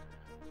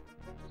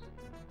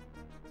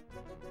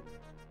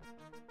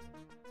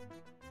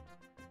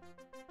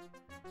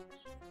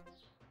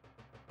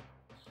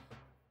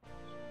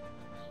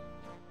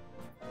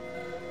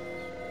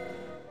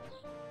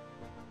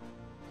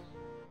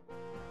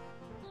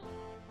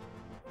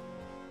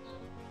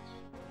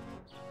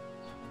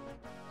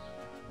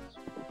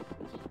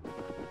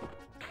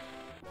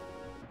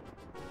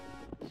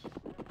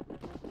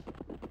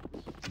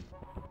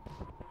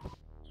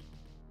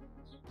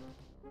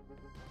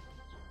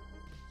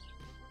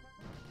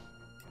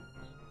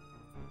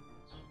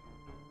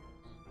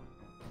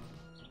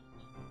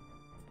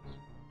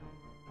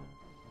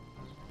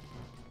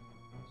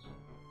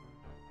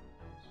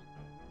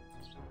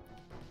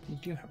 You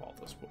do have all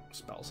those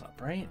spells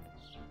up, right?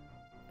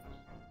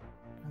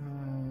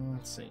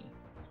 Let's see.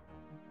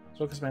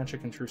 Focus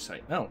magic and true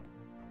sight. No,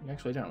 you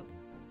actually don't.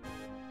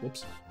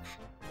 Whoops.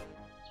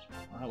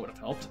 Well, that would have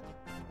helped.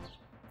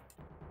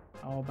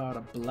 How about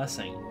a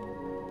blessing?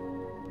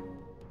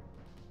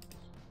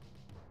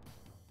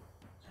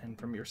 And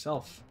from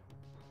yourself.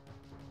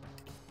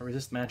 Or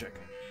resist magic.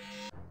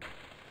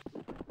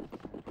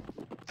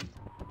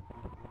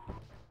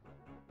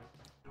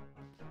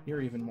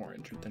 You're even more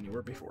injured than you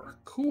were before.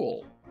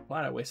 Cool.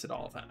 Glad I wasted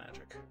all of that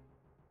magic.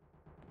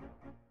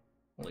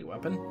 Holy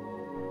weapon.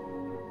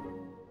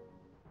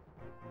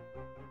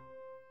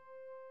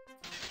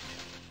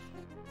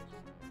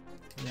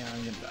 Yeah,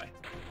 I'm gonna die.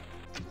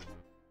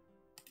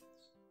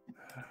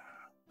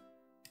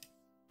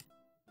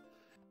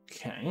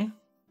 Okay.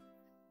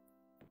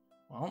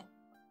 Well,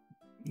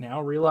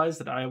 now realize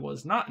that I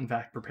was not, in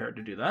fact, prepared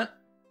to do that.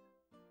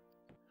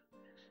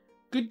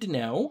 Good to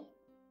know.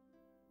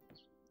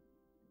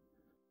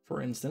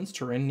 For instance,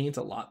 Turin needs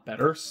a lot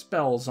better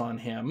spells on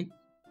him.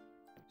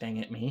 Dang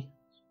it, me.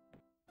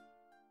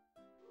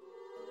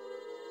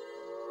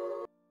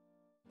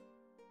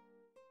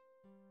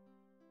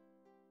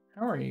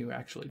 How are you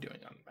actually doing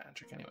on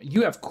magic anyway?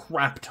 You have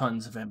crap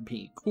tons of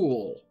MP.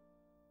 Cool.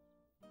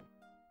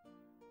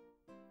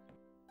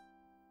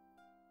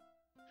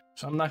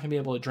 So I'm not going to be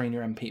able to drain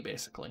your MP,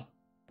 basically.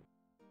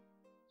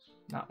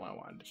 Not what I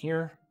wanted to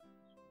hear.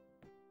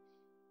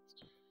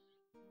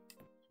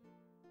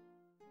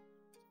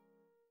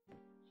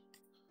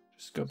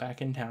 Just go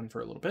back in town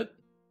for a little bit.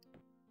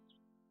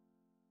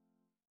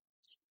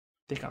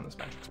 Take on this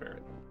magic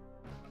spirit.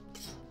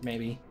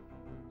 Maybe.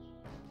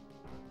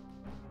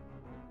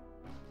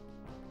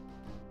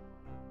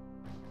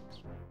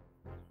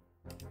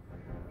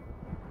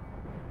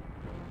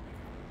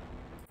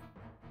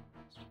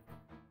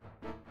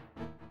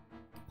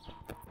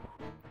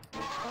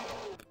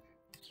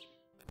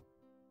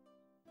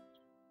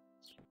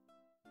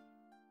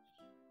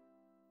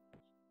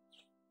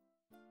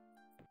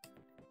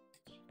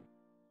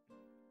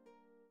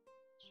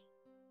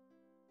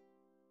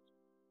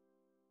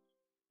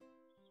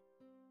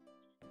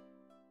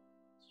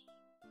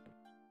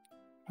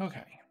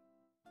 Okay.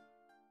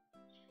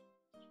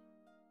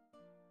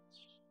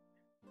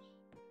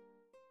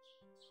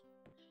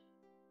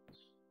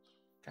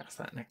 Cast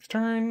that next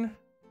turn.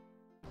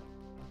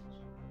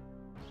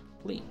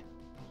 Bleed.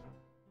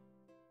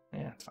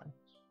 Yeah, it's fine.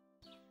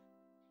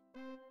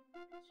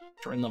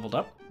 Turin leveled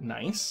up.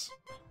 Nice.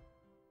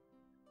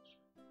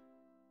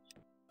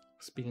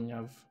 Speaking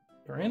of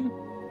Turin,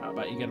 how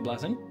about you get a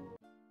blessing?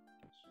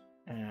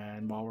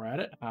 And while we're at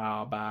it,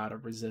 how about a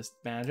resist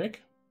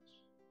magic?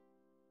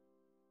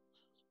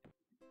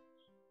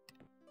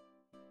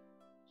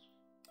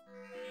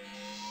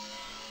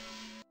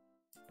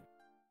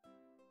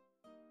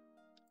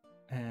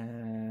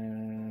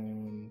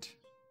 And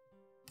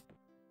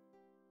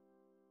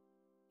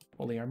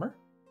holy armor.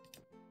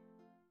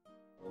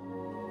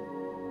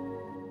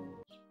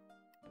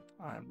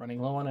 I'm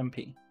running low on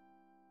MP.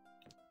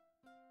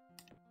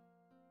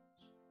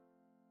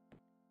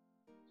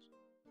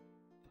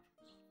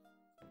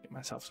 Get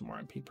myself some more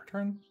MP per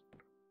turn.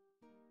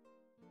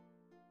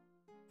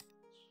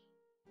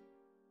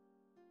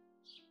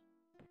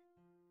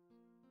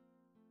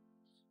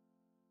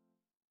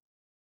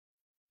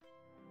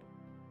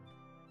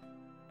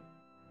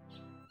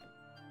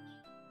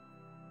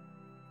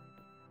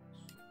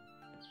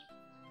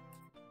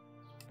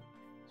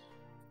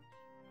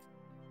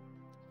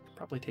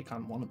 Probably take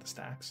on one of the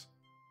stacks.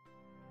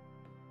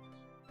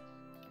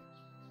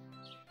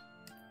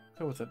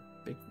 Go with a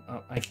big...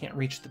 Oh, I can't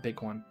reach the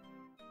big one.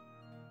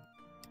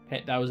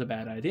 Okay, that was a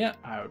bad idea.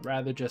 I would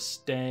rather just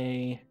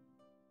stay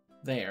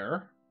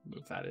there.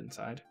 Move that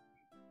inside.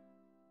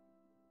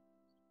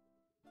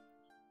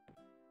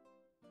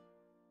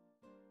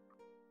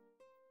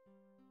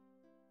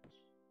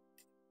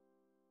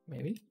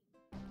 Maybe.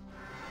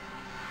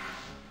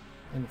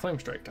 And the Flame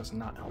Strike does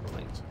not help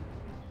things.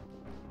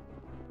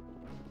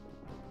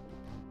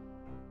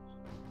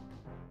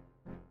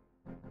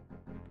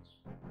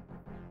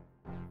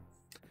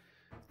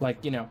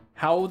 Like, you know,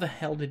 how the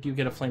hell did you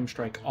get a Flame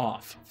Strike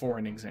off, for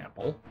an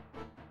example?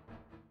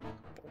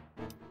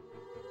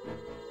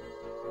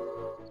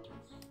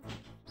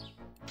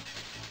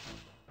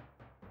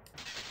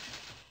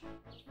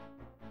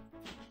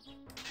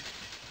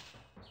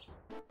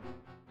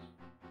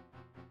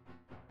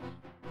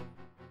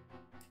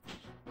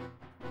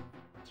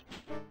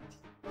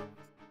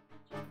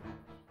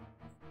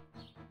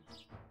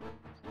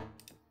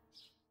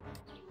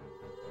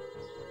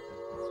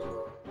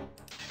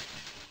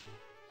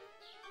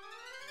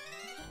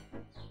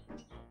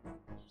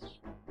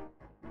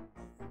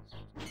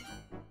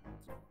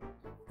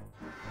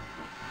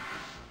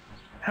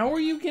 How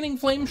are you getting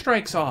flame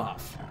strikes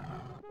off?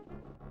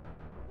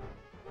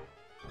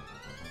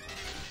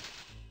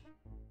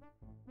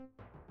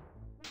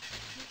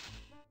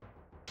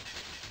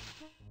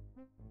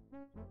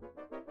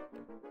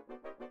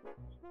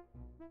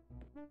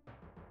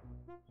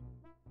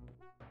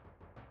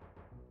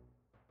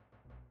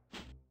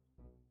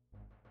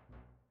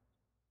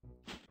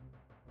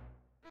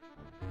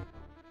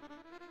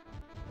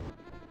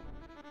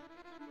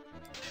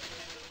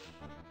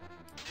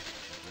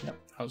 Yep,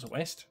 that was a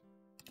waste.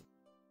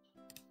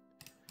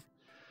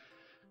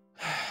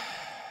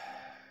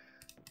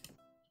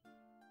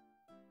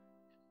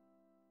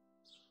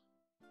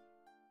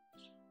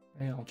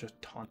 Maybe I'll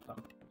just taunt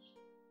them.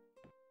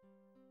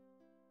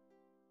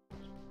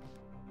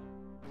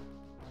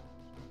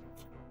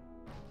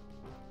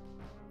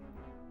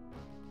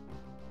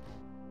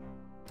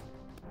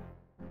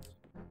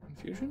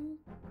 Infusion?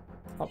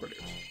 I'll produce.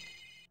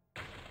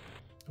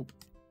 Nope.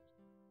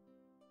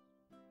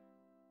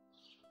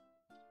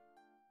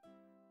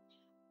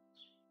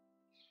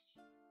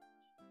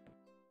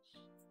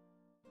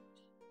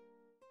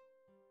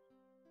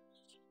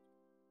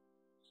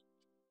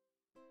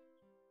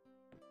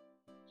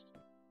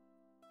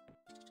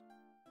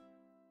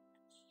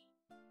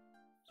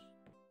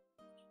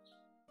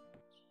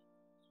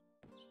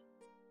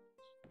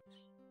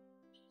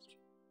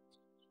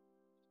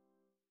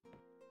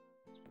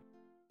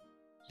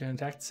 Didn't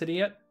attack the city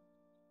yet?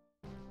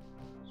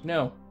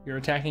 No, you're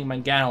attacking my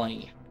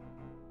galley.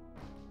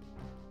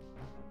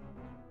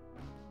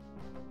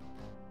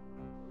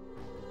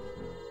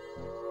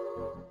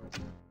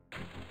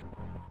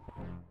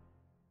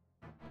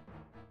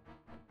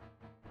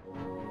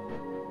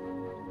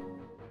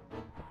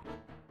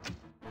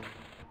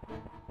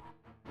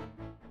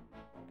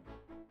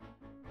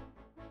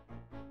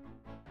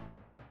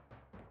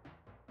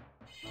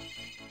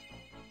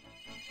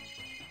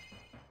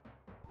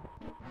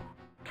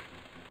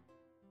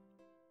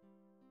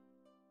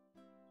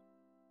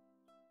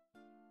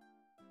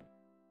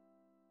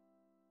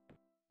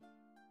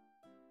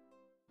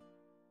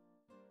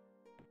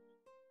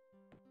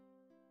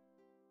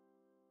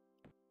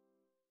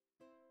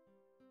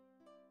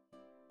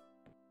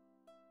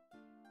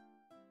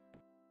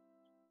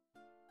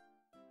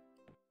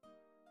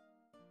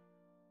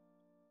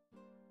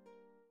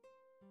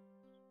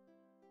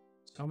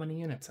 So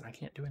many units and I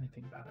can't do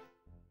anything about it.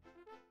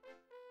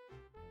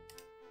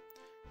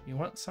 You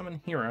want summon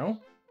hero?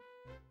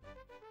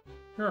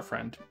 You're a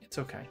friend. It's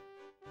okay.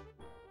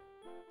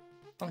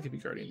 I'll give you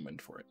Guardian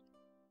Wind for it.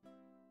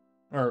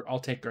 Or I'll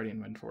take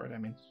Guardian Wind for it, I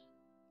mean.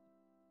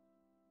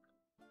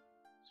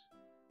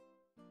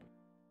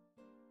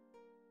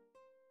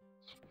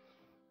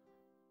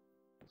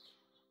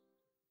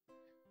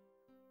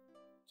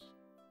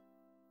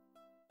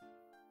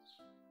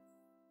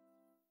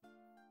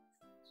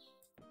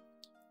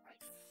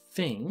 I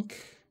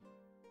think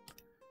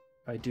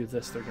if I do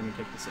this, they're going to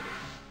take the city.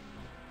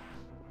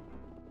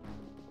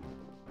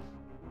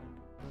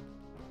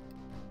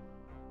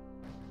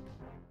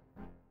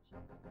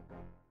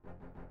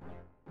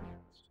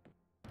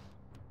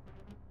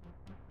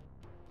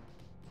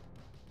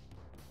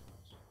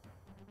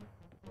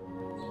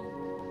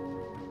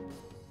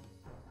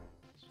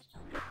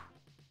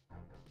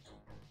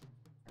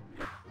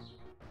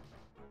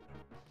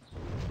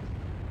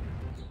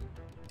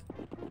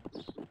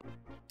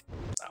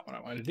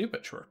 To do,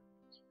 but sure.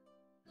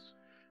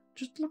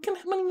 Just look at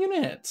how many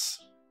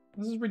units.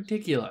 This is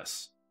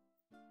ridiculous.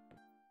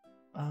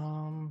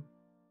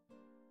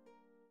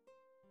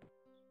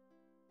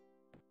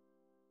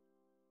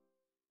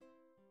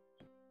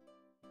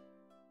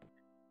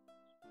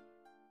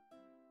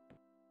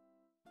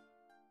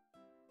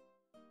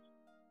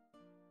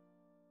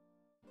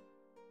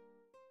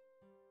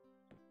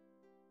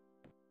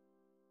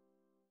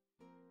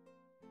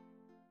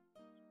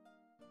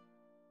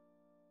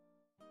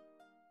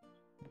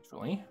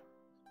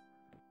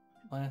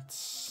 Let's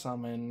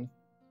summon.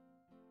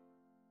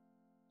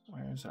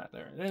 Where is that?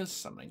 There it is.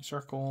 Summoning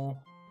circle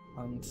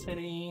on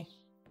city.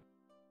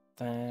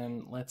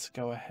 Then let's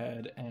go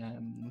ahead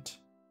and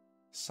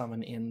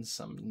summon in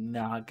some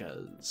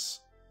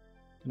Nagas.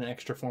 An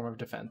extra form of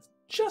defense,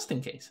 just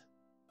in case.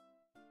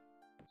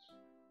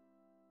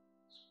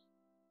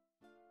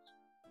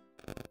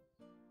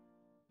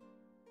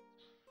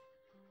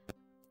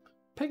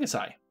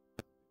 Pegasi.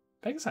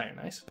 Pegasi are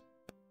nice.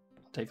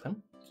 I'll take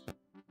them.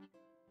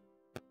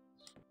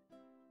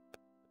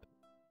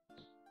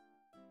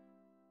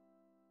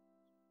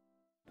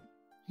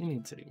 You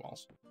need city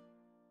walls.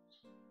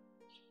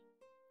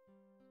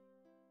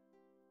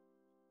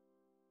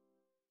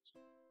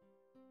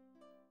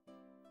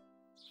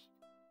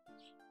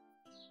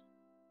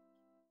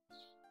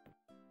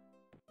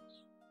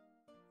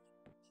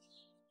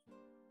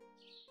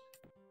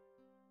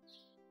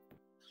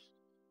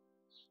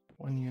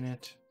 One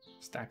unit,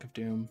 stack of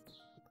doom.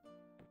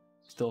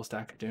 Still a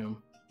stack of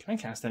doom. Can I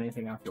cast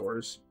anything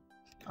outdoors?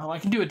 Oh, I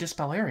can do a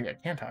dispel area,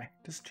 can't I?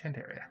 Disenchant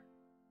area.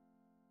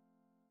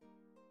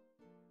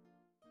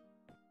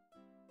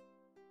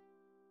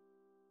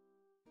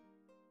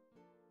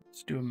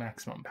 Let's do a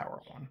maximum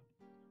power one.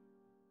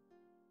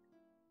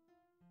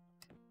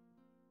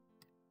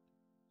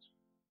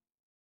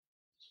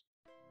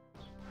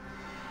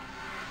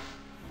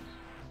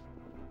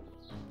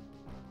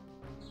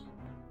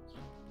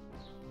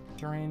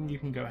 Durin, you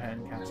can go ahead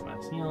and cast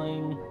mass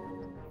healing.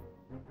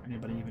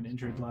 Anybody even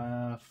injured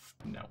left?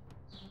 No.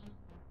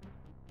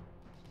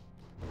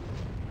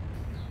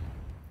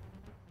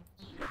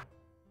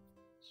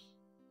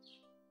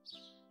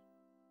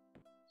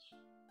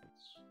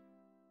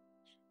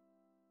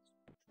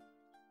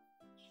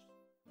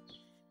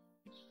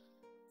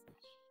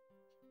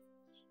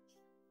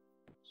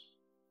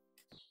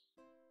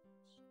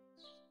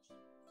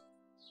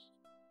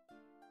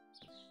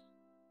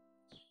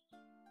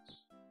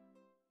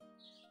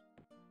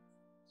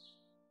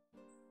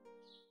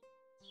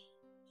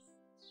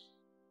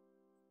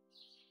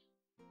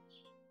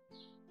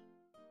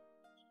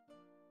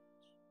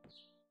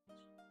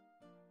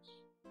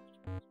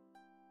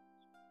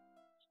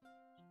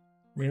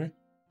 Really?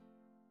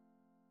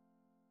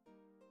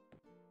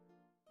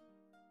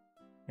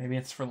 Maybe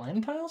it's for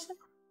land tiles?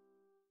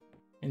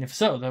 And if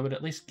so, that would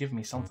at least give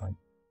me something.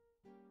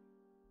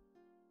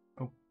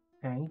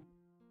 Okay.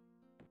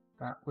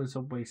 That was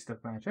a waste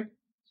of magic.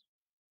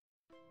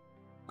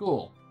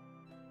 Cool.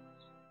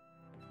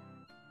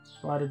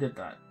 Glad I did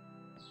that.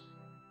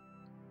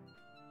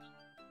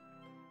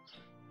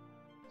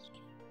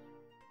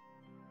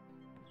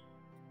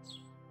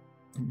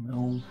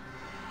 No.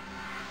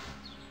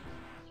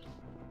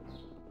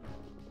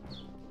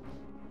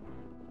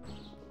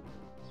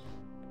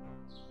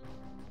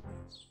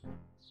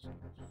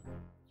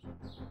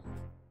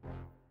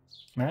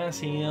 Mass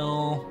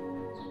heal.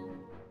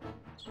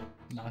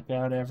 Knock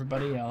out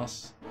everybody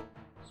else.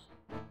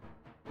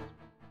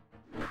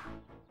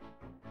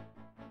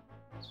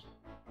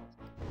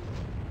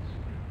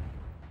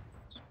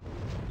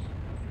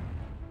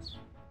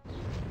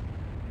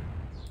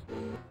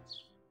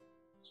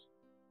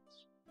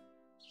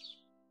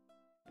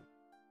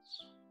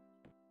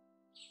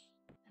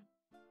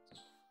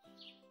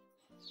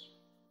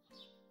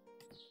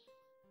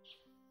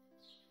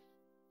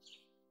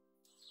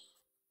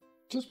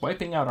 Just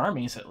wiping out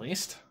armies, at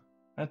least.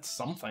 That's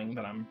something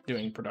that I'm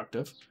doing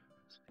productive.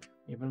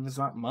 Even if it's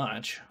not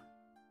much.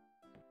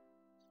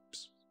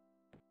 Oops.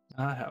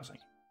 Not housing.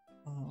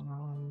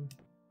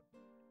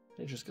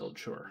 Nature's Guild,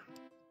 sure.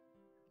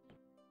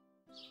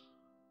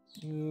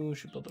 You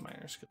should build a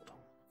Miner's Guild.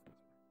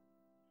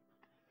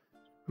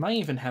 Am I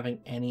even having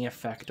any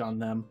effect on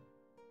them?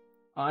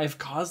 I've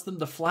caused them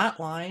to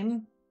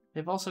flatline.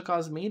 They've also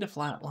caused me to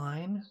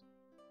flatline.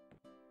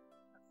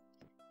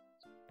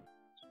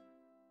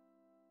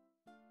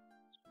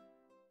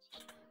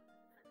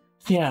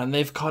 Yeah, and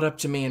they've caught up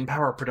to me in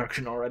power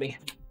production already.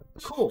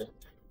 Cool.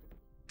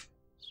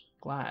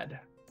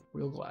 Glad.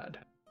 Real glad.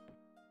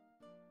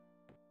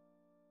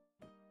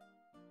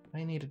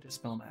 I need to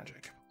dispel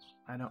magic.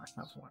 I don't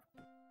have one.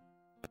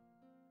 I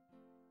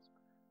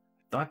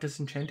thought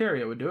Disenchant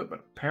Area would do it, but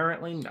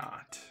apparently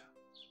not.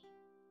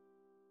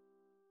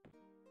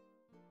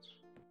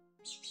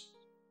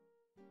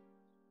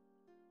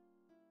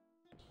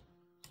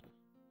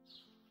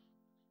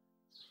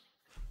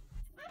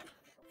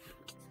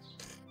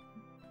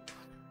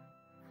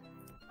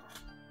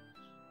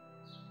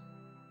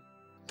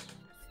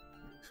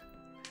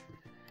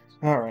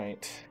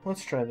 Alright,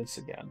 let's try this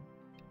again.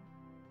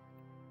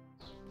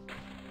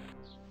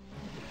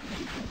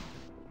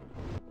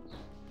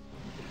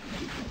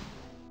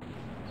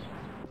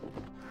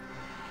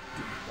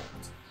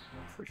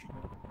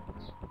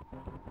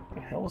 What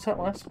the hell was that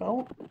last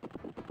spell?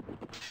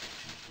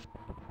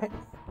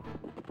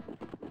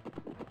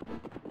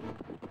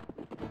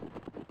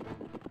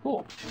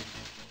 Cool.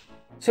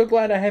 So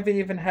glad I haven't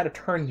even had a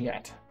turn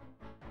yet.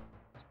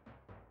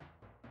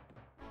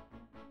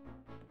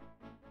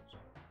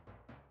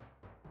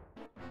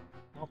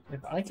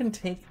 If I can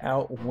take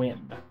out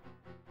wind,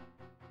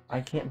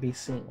 I can't be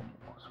seen anymore.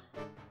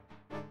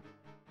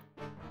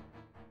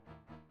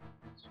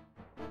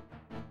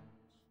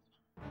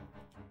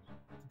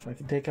 If I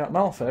can take out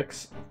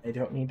Malfix, I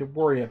don't need to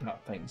worry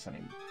about things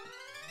anymore.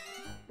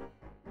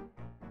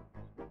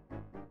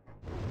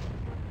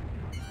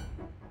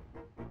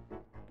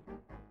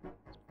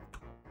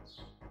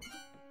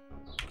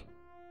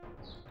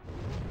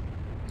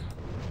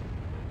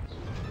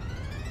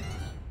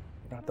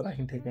 Not that I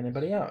can take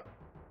anybody out.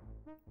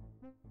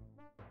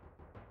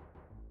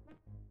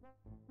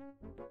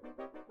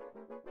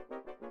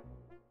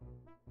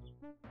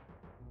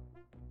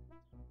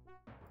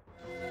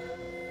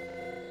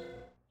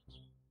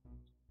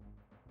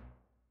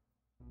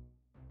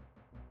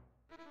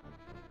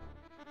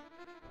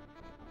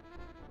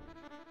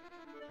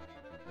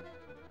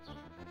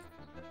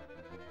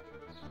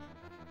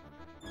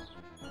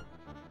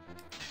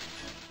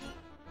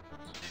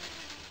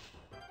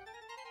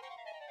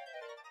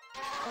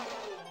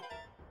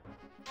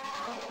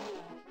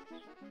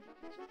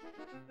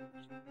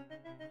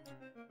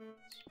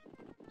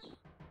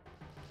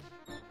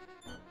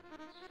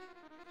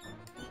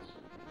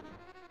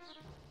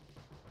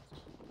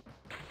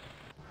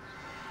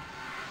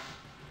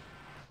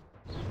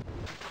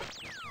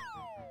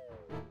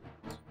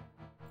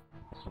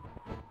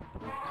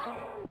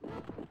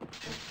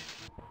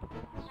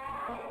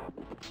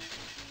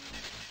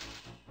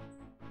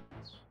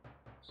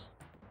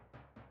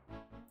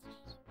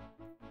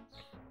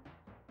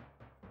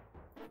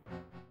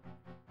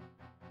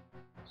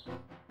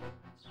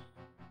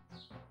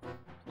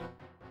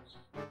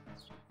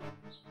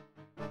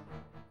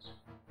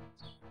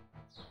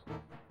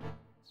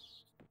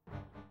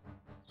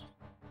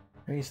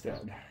 He's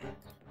dead.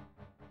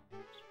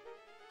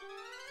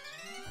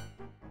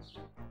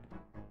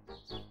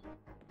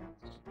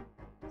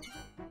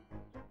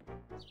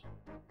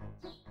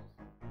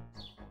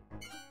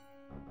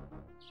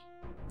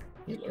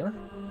 Healer.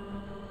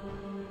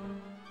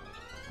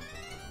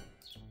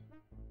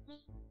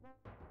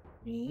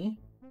 Me.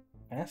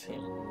 Pass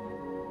him.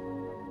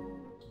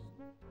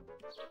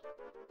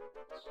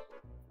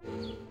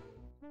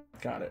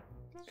 Got it.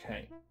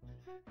 Okay.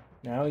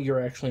 Now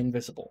you're actually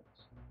invisible.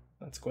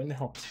 That's going to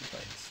help some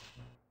things.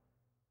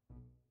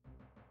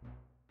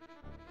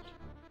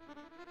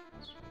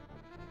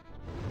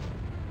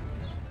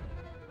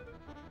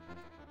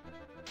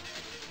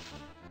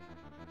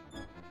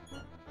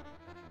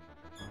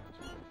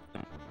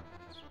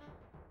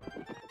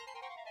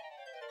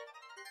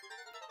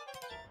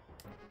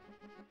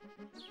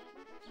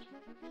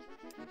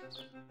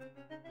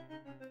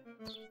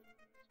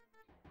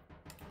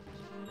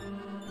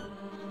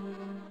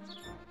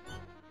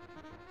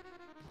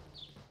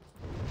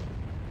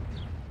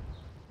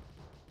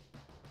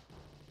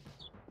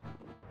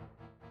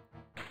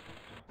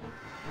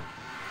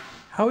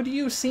 How do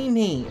you see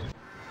me?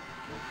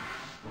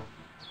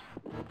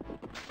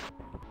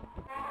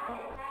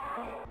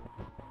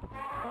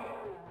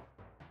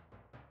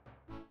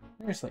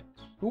 Seriously,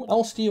 who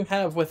else do you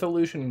have with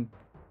illusion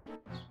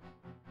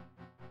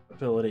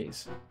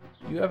abilities?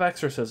 You have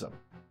exorcism.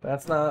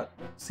 That's not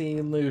seeing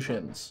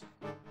illusions.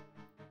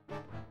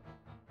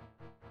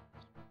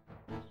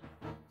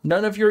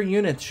 None of your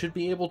units should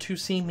be able to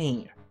see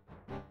me.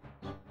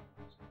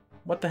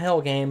 What the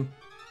hell, game?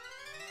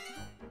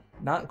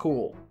 Not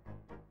cool.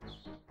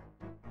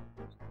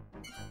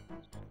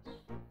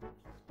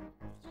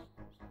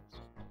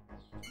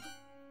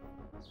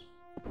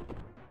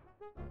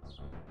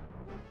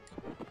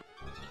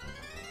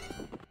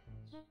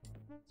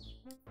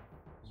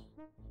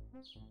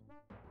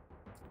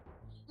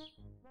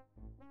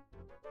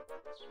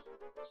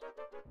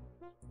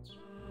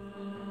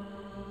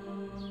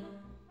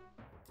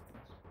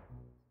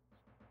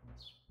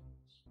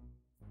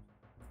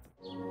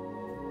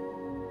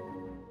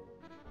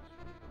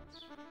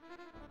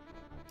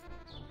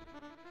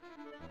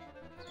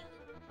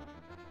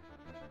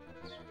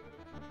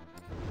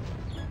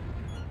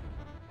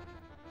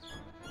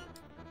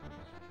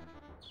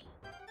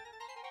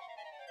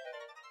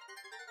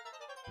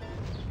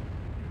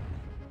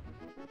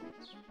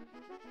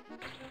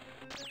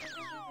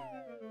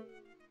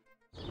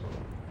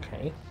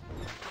 Okay.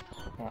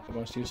 Not the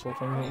most useful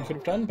thing that you could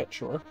have done, but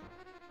sure.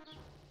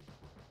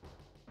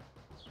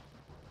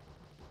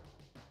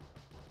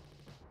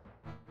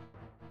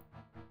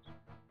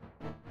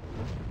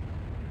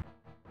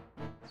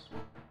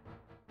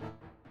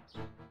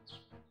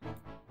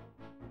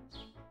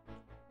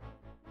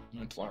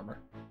 Mental armor.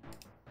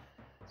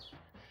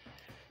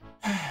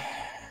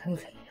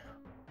 Okay.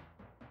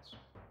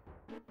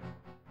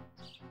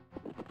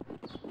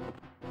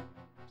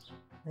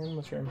 And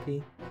what's your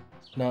MP?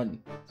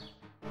 None.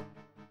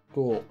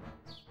 Cool.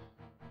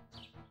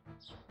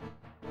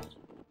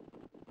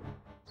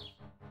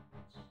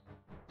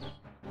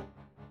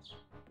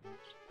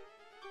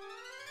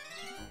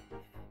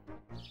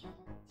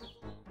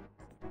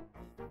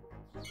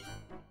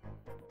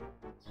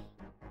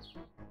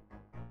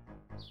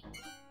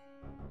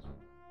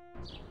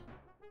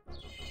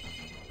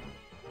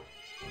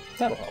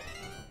 That'll help.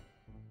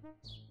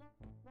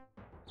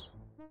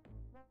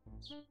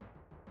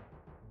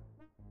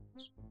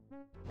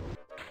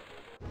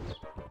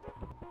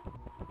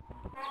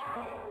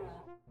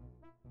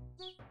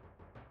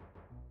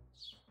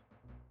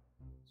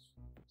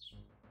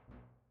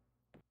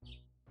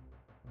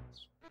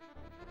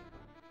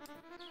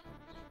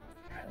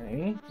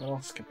 Okay, what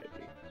else can I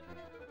do?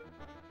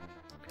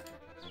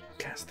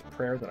 Cast the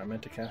prayer that I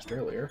meant to cast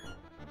earlier.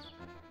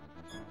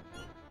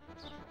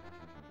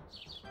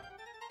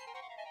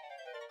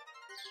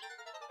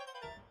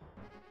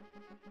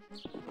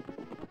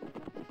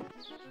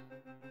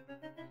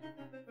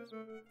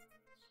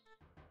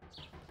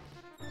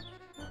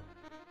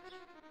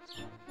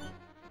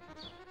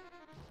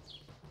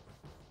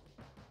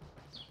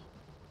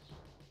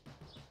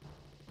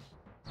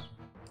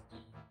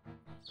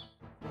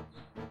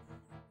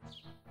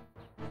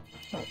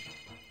 Oh,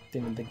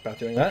 didn't even think about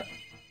doing that.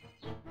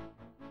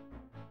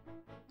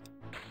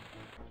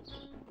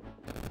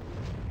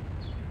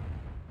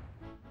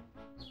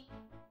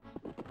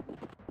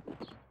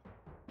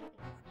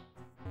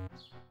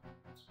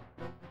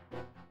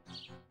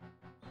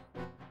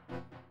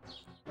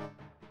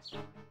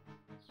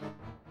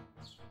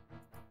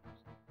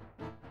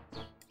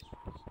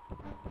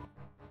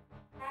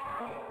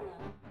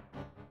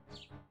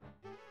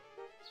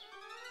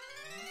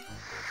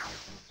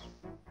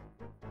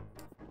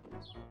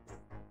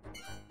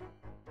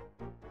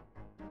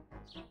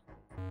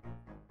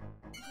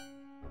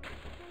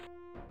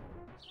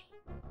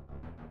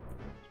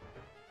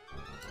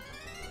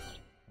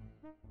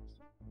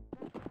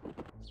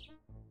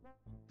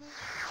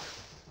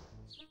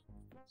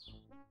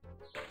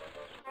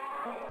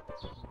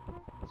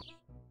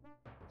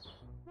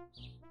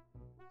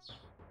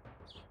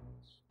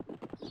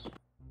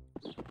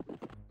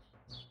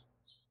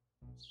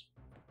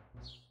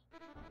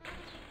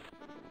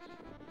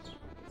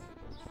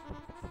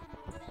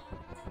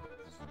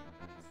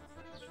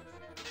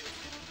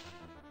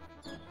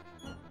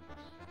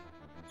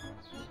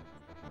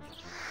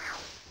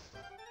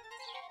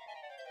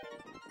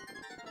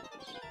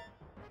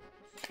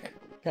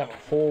 Got a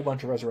whole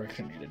bunch of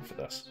resurrection needed for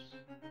this.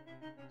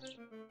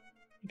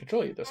 I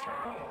control you this turn.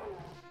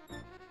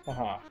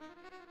 Haha.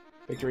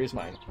 Victory is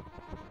mine.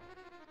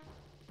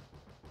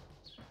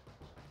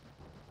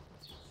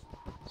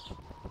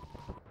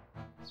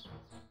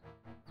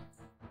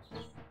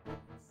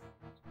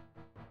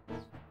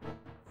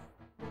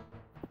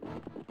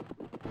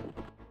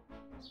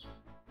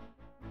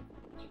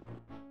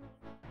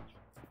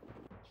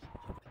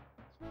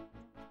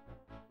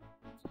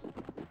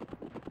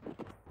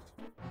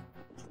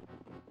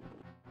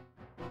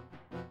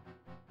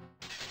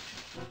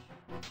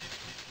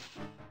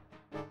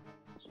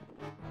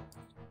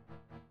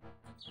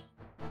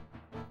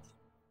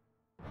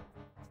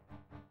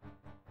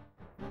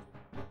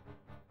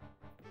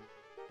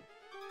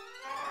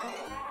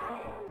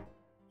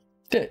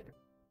 Did.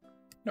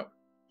 No.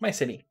 My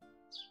city.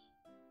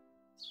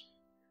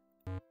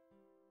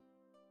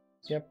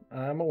 Yep,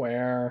 I'm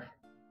aware.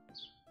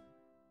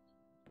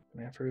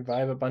 I have to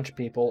revive a bunch of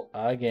people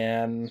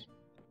again.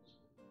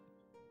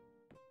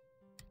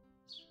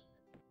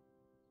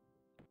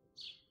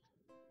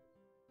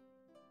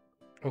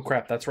 Oh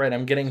crap, that's right,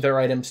 I'm getting their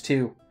items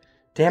too.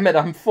 Damn it,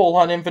 I'm full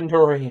on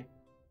inventory.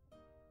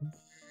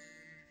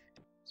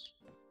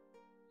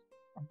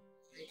 I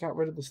got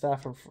rid of the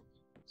staff of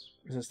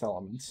resist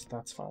elements,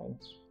 that's fine.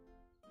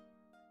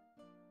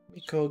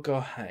 Miko go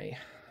high.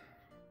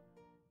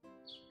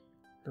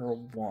 You're a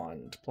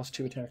wand,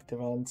 +2 attack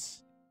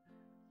defense.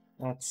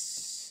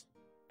 That's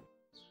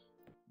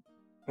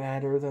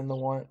better than the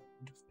one.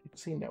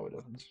 See, no, it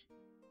isn't.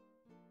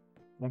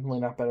 Definitely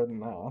not better than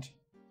that.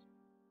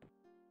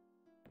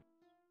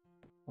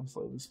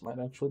 Honestly, this might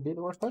actually be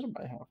the worst item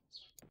I have.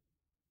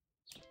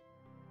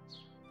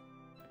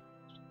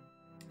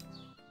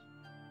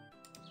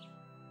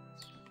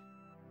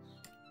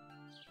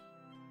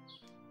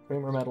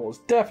 Kramer Metal is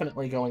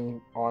definitely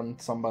going on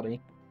somebody.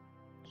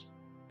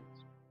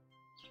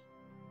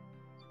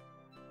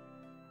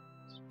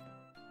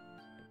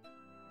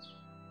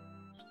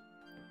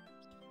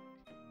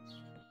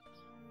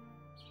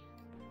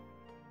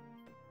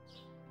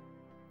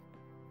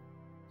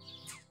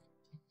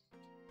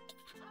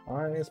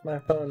 Why is my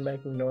phone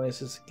making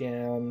noises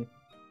again?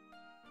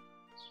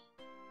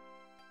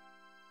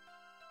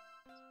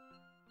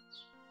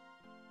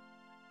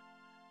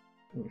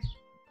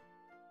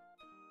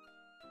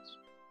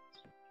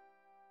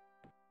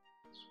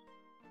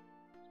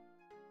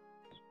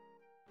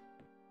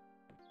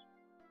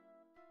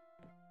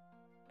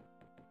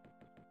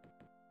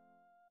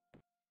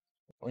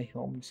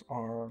 Helms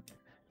are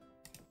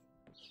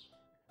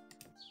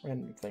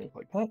random things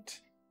like that.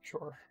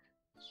 Sure.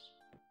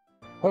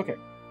 Okay.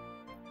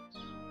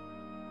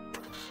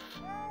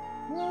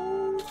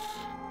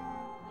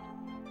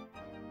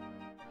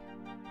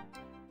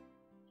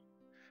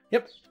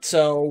 Yep.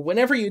 So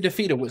whenever you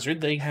defeat a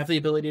wizard, they have the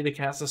ability to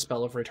cast a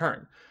spell of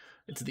return.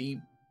 It's the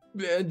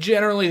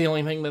generally the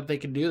only thing that they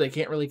can do. They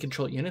can't really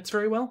control units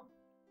very well.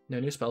 No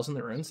new spells in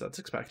the runes. That's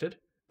expected.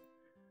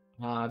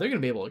 They're going to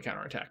be able to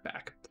counterattack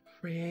back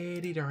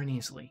pretty darn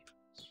easily.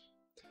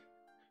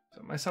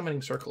 So my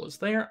summoning circle is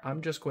there.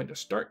 I'm just going to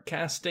start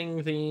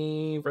casting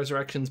the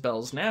resurrection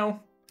spells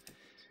now.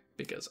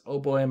 Because, oh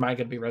boy, am I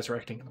going to be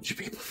resurrecting a bunch of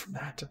people from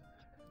that.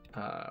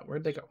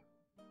 Where'd they go?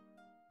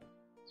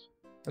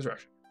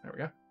 Resurrection. There we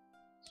go.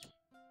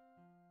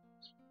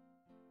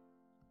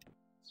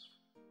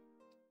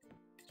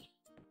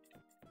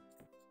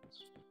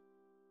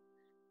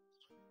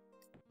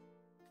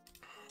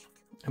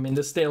 I mean,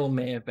 this still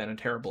may have been a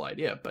terrible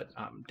idea, but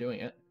I'm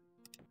doing it.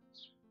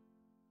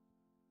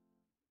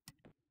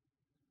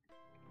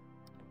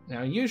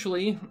 Now,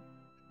 usually...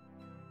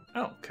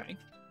 Oh, okay.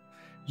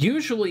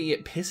 Usually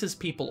it pisses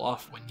people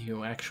off when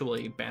you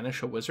actually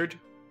banish a wizard.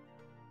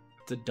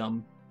 It's a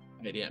dumb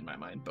idea in my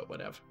mind, but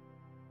whatever.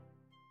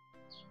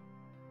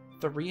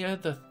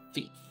 Tharia the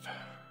Thief.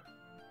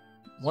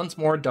 Once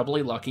more,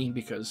 doubly lucky,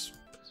 because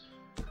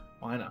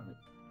why not?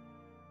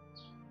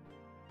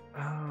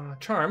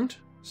 Charmed,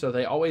 so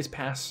they always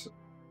pass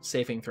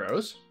saving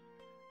throws.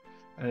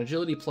 And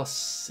agility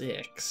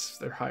 +6.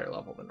 They're higher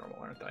level than normal,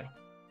 aren't they?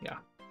 Yeah.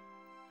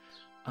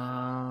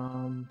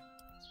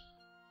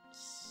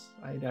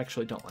 I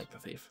actually don't like the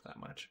Thief that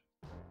much.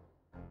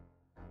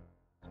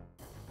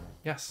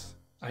 Yes,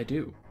 I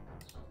do.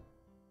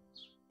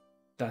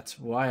 That's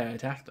why I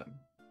attacked them.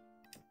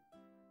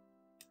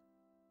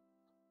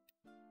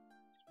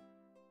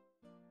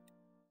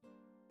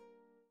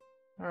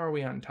 How are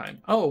we on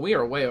time? Oh, we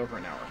are way over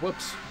an hour.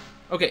 Whoops.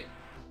 Okay.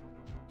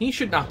 He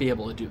should not be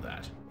able to do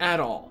that.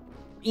 At all.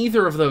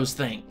 Either of those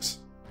things.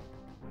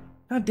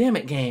 God damn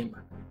it, game.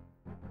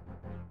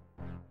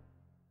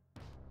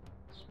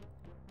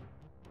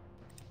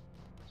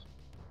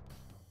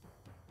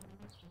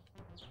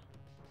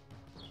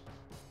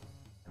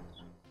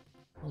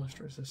 Blast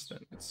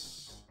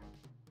resistance.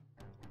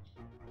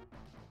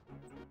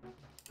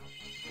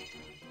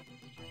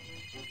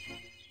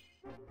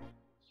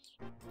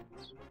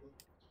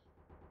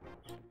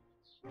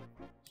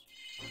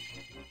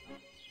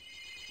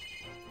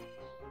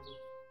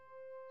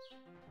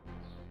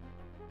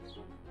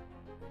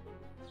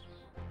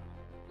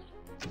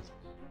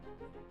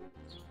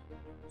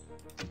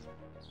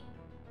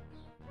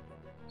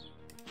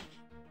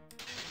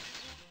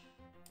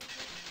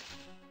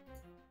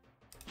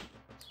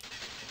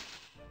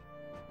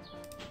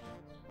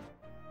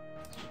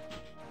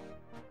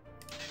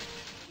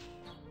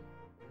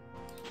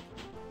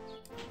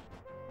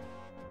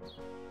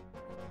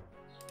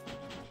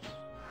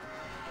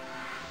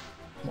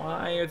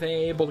 Why are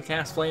they able to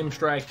cast Flame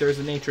Strike? There's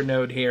a nature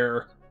node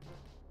here.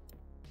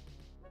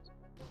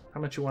 How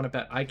much you want to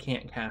bet I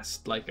can't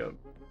cast, like, a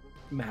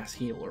mass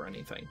heal or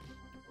anything?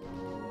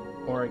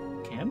 Or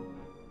I can?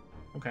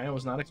 Okay, I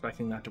was not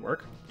expecting that to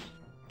work.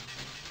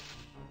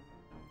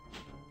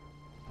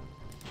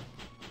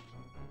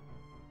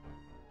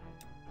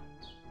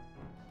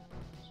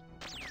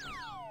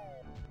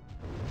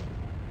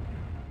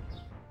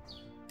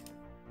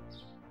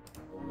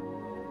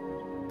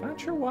 Not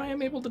sure why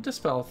I'm able to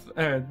dispel.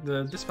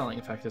 The dispelling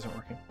effect isn't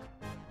working.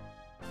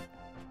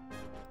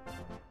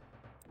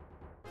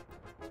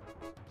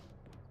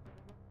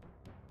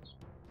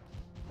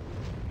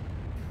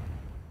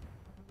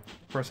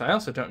 Of course, I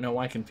also don't know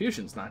why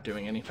Confusion's not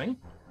doing anything.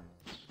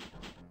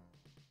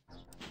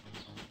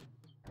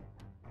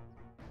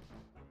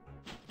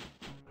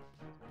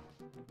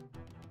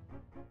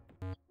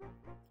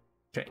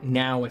 Okay,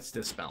 now it's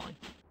dispelling.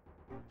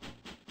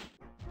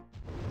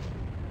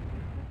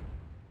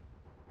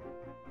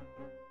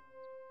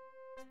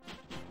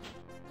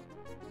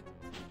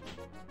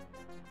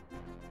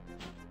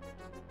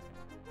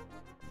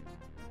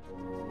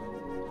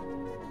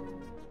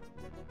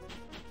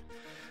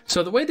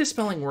 So the way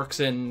dispelling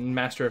works in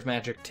Master of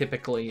Magic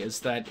typically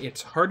is that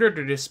it's harder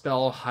to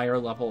dispel higher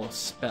level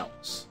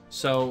spells.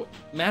 So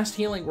mass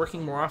healing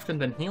working more often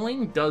than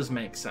healing does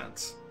make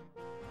sense.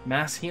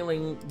 Mass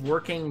healing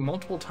working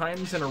multiple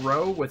times in a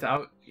row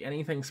without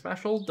anything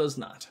special does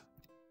not.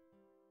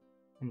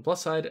 On the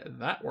plus side,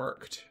 that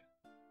worked.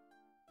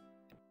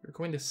 You're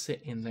going to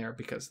sit in there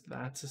because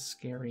that's a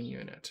scary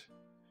unit.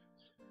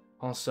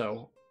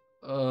 Also,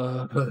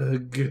 ugh.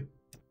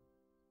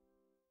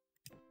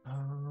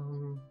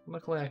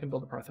 Luckily I can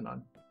build a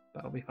Parthenon.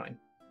 That'll be fine.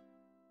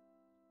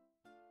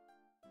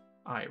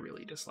 I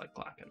really dislike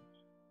Glacken.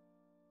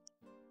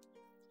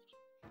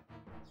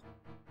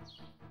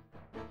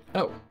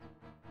 Oh.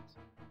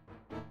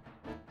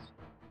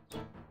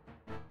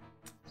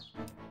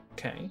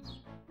 Okay.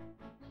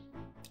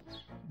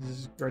 This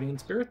is Guardian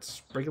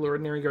Spirits? Regular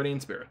ordinary Guardian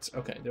Spirits.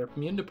 Okay, they're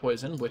immune to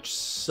poison, which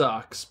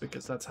sucks,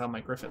 because that's how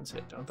my Griffins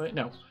hit, don't they?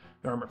 No,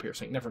 they're armor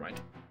piercing. Never mind.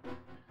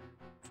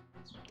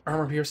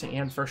 Armor piercing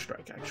and first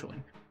strike, actually.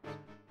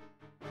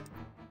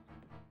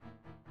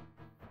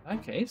 In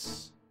that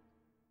case...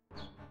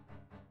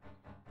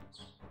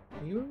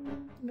 You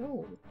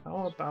know.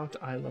 How about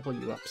I level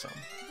you up some?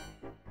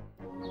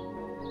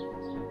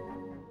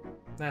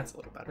 That's a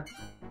little better.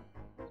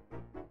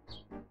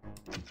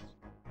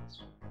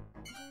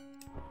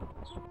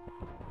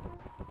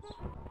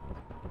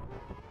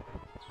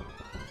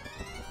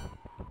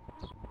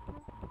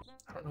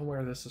 I don't know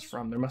where this is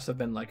from. There must have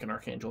been like an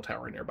Archangel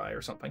Tower nearby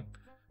or something.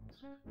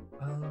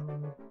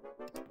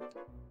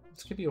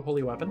 Let's give you a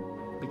holy weapon,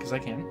 because I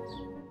can.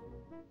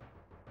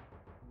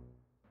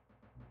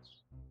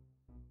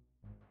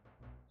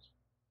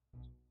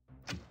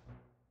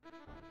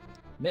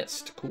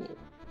 Missed. Cool.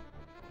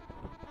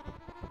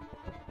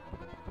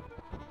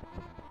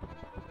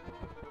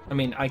 I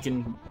mean, I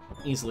can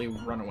easily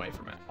run away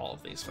from it, all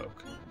of these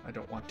folk. I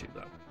don't want to,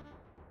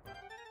 though.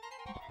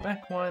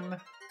 Back one.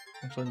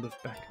 Actually, move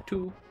back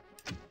two.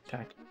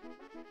 Attack.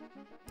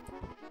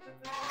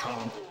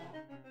 Chomp.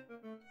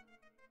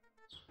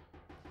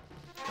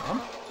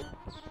 Chomp.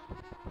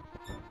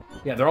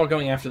 Yeah, they're all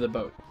going after the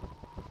boat.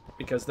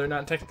 Because they're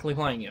not technically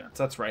flying units.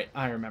 That's right.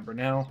 I remember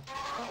now.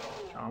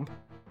 Chomp.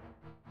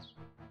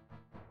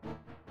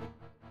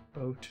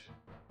 Boat.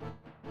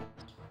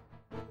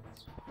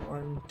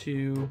 1,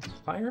 2,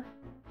 fire.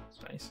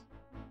 Nice.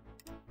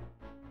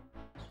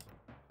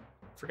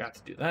 Forgot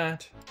to do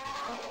that.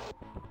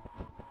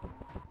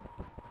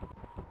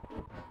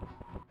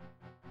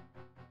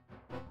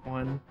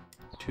 One,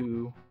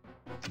 two,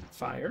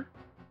 fire.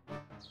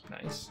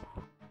 Nice.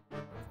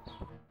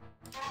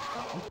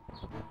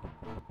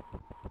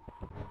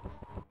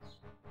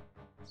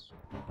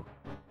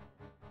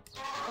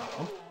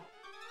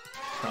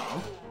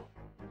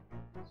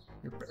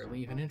 You're barely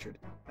even injured.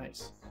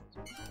 Nice.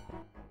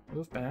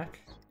 Move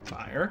back.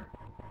 Fire.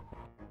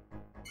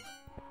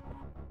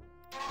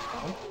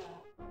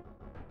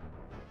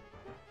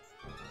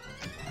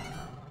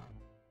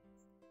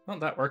 Well,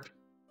 that worked.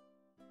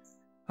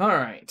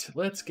 Alright,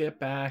 let's get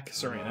back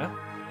Serena.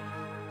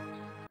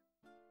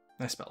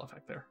 Nice spell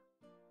effect there.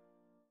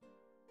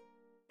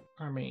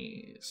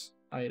 Armies.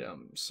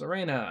 Items.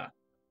 Serena.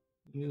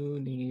 You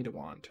need a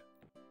wand.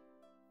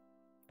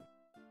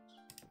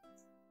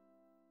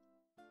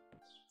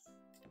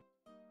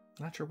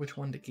 Not sure which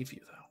one to give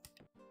you, though.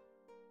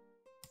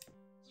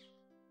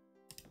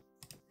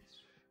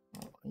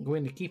 Well, I'm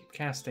going to keep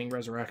casting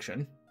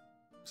Resurrection,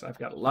 because I've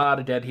got a lot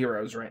of dead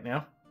heroes right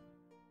now.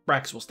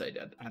 Brax will stay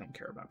dead. I don't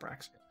care about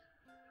Brax.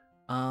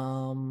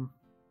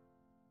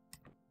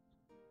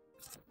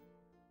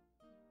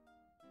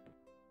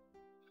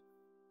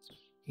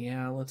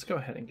 Yeah, let's go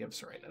ahead and give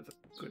Serena the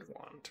good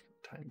wand for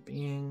the time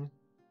being.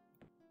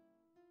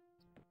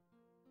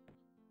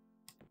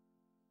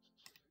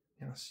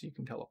 Yes, you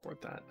can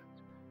teleport that.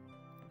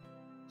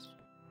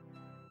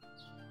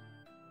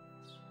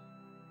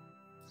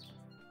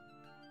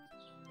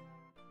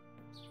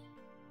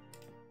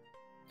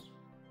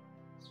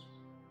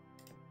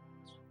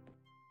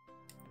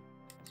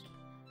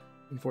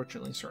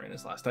 Unfortunately,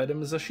 Serena's last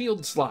item is a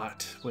shield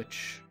slot,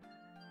 which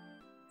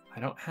I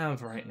don't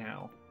have right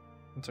now.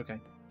 It's okay.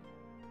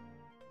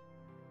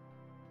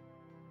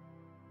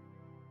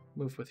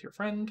 Move with your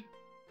friend.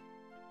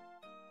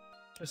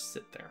 Just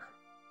sit there.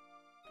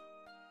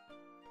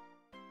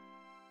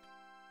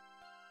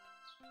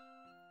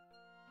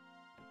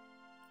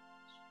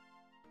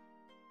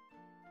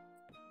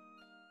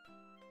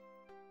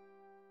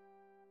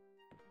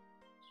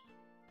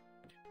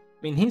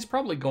 I mean, he's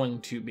probably going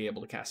to be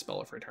able to cast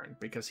Spell of Return,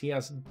 because he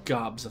has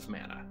gobs of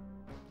mana.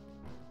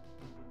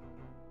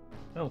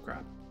 Oh,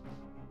 crap.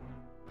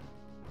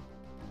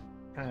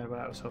 Kind of what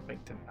I was hoping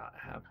to not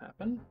have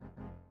happen.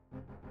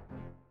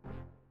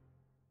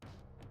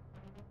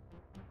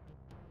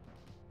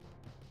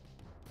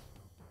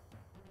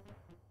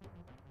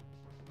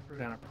 Throw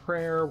down a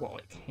prayer while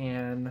I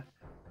can.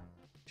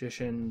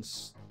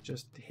 Magicians,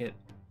 just hit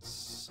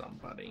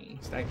somebody.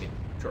 Stagnate,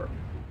 sure.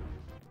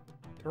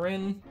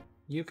 Corinne,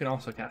 you can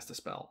also cast a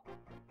spell.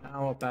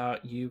 How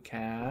about you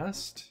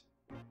cast...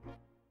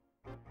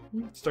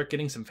 Start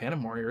getting some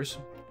Phantom Warriors.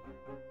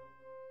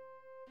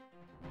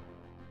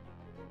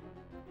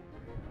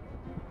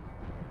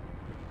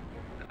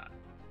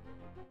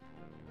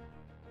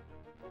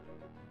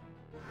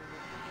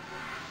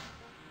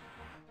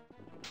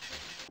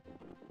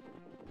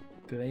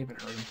 Do they even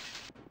hurt him?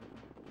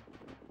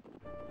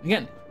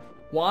 Again,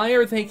 why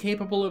are they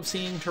capable of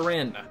seeing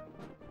Turin?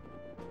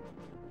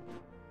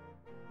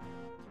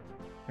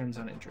 Turin's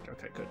uninjured.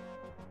 Okay, good.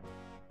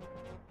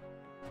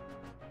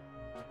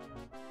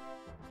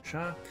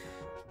 Shock.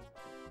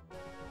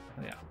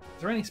 Oh, yeah.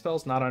 Is there any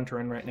spells not on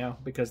Turin right now?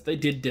 Because they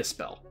did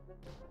Dispel.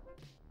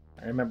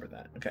 I remember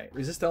that. Okay,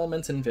 resist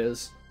elements and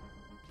Viz.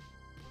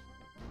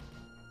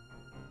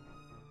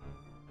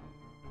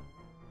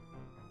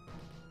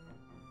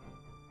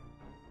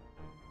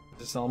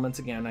 Resist elements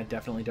again. I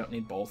definitely don't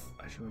need both.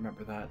 I should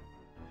remember that.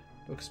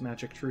 Focus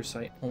Magic, True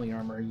Sight, Holy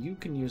Armor. You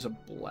can use a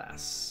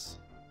Bless.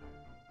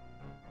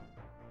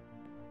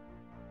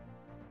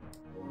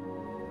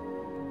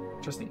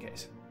 Just in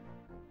case.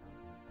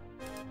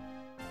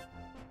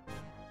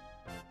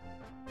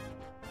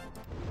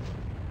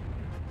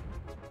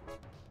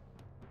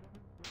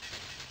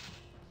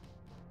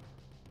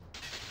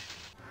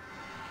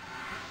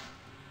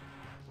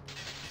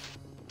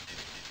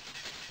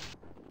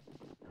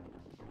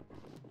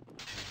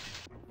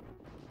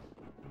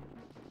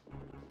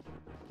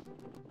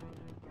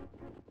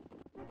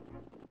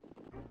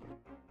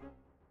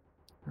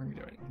 How are you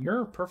doing?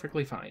 You're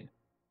perfectly fine.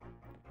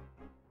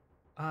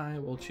 I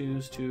will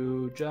choose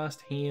to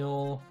just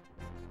heal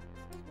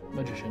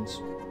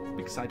magicians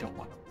because I don't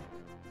want to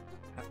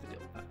have to deal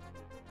with that.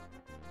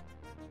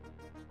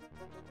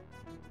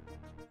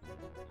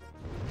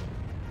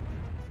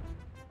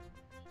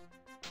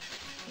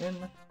 In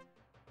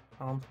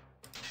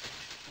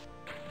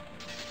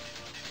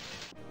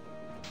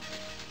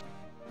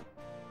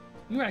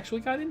you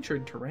actually got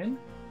injured, Turin.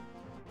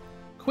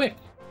 Quick,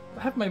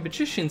 have my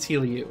magicians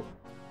heal you.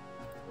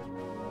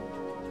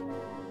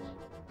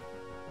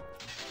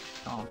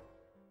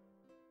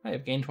 I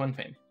have gained 1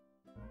 fame.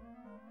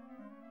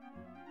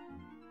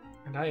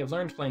 And I have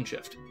learned Plane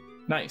Shift.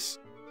 Nice.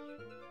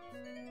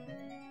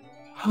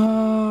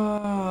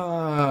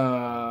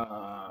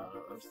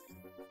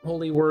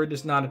 Holy Word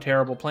is not a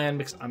terrible plan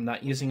because I'm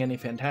not using any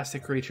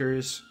fantastic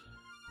creatures.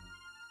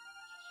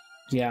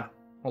 Yeah,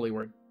 Holy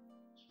Word.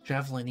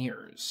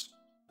 Javelineers.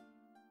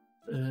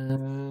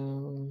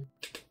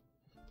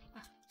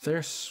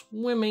 They're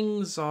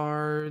swimming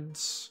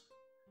Zards.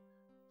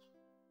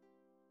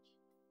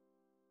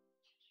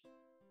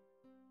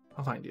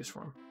 I'll find use for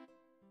them.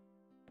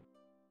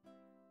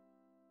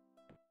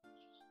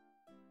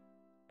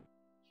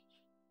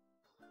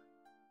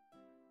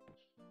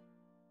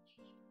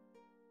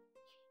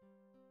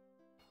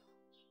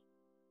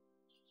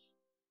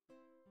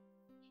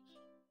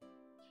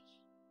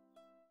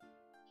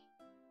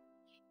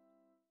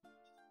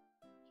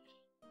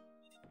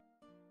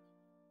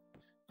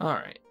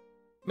 Alright.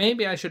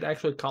 Maybe I should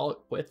actually call it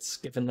quits,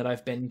 given that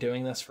I've been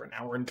doing this for 1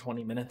 hour and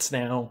 20 minutes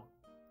now.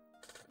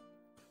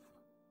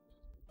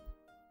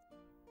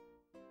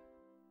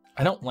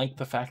 I don't like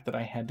the fact that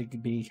I had to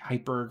be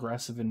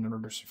hyper-aggressive in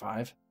order to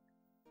survive.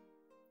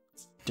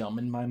 It's dumb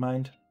in my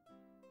mind.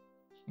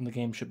 And the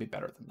game should be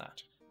better than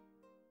that.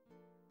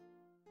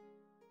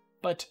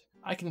 But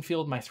I can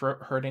feel my throat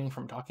hurting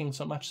from talking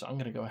so much, so I'm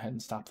going to go ahead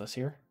and stop this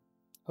here.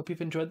 Hope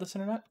you've enjoyed this,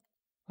 Internet.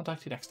 I'll talk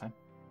to you next time.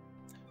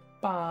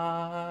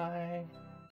 Bye!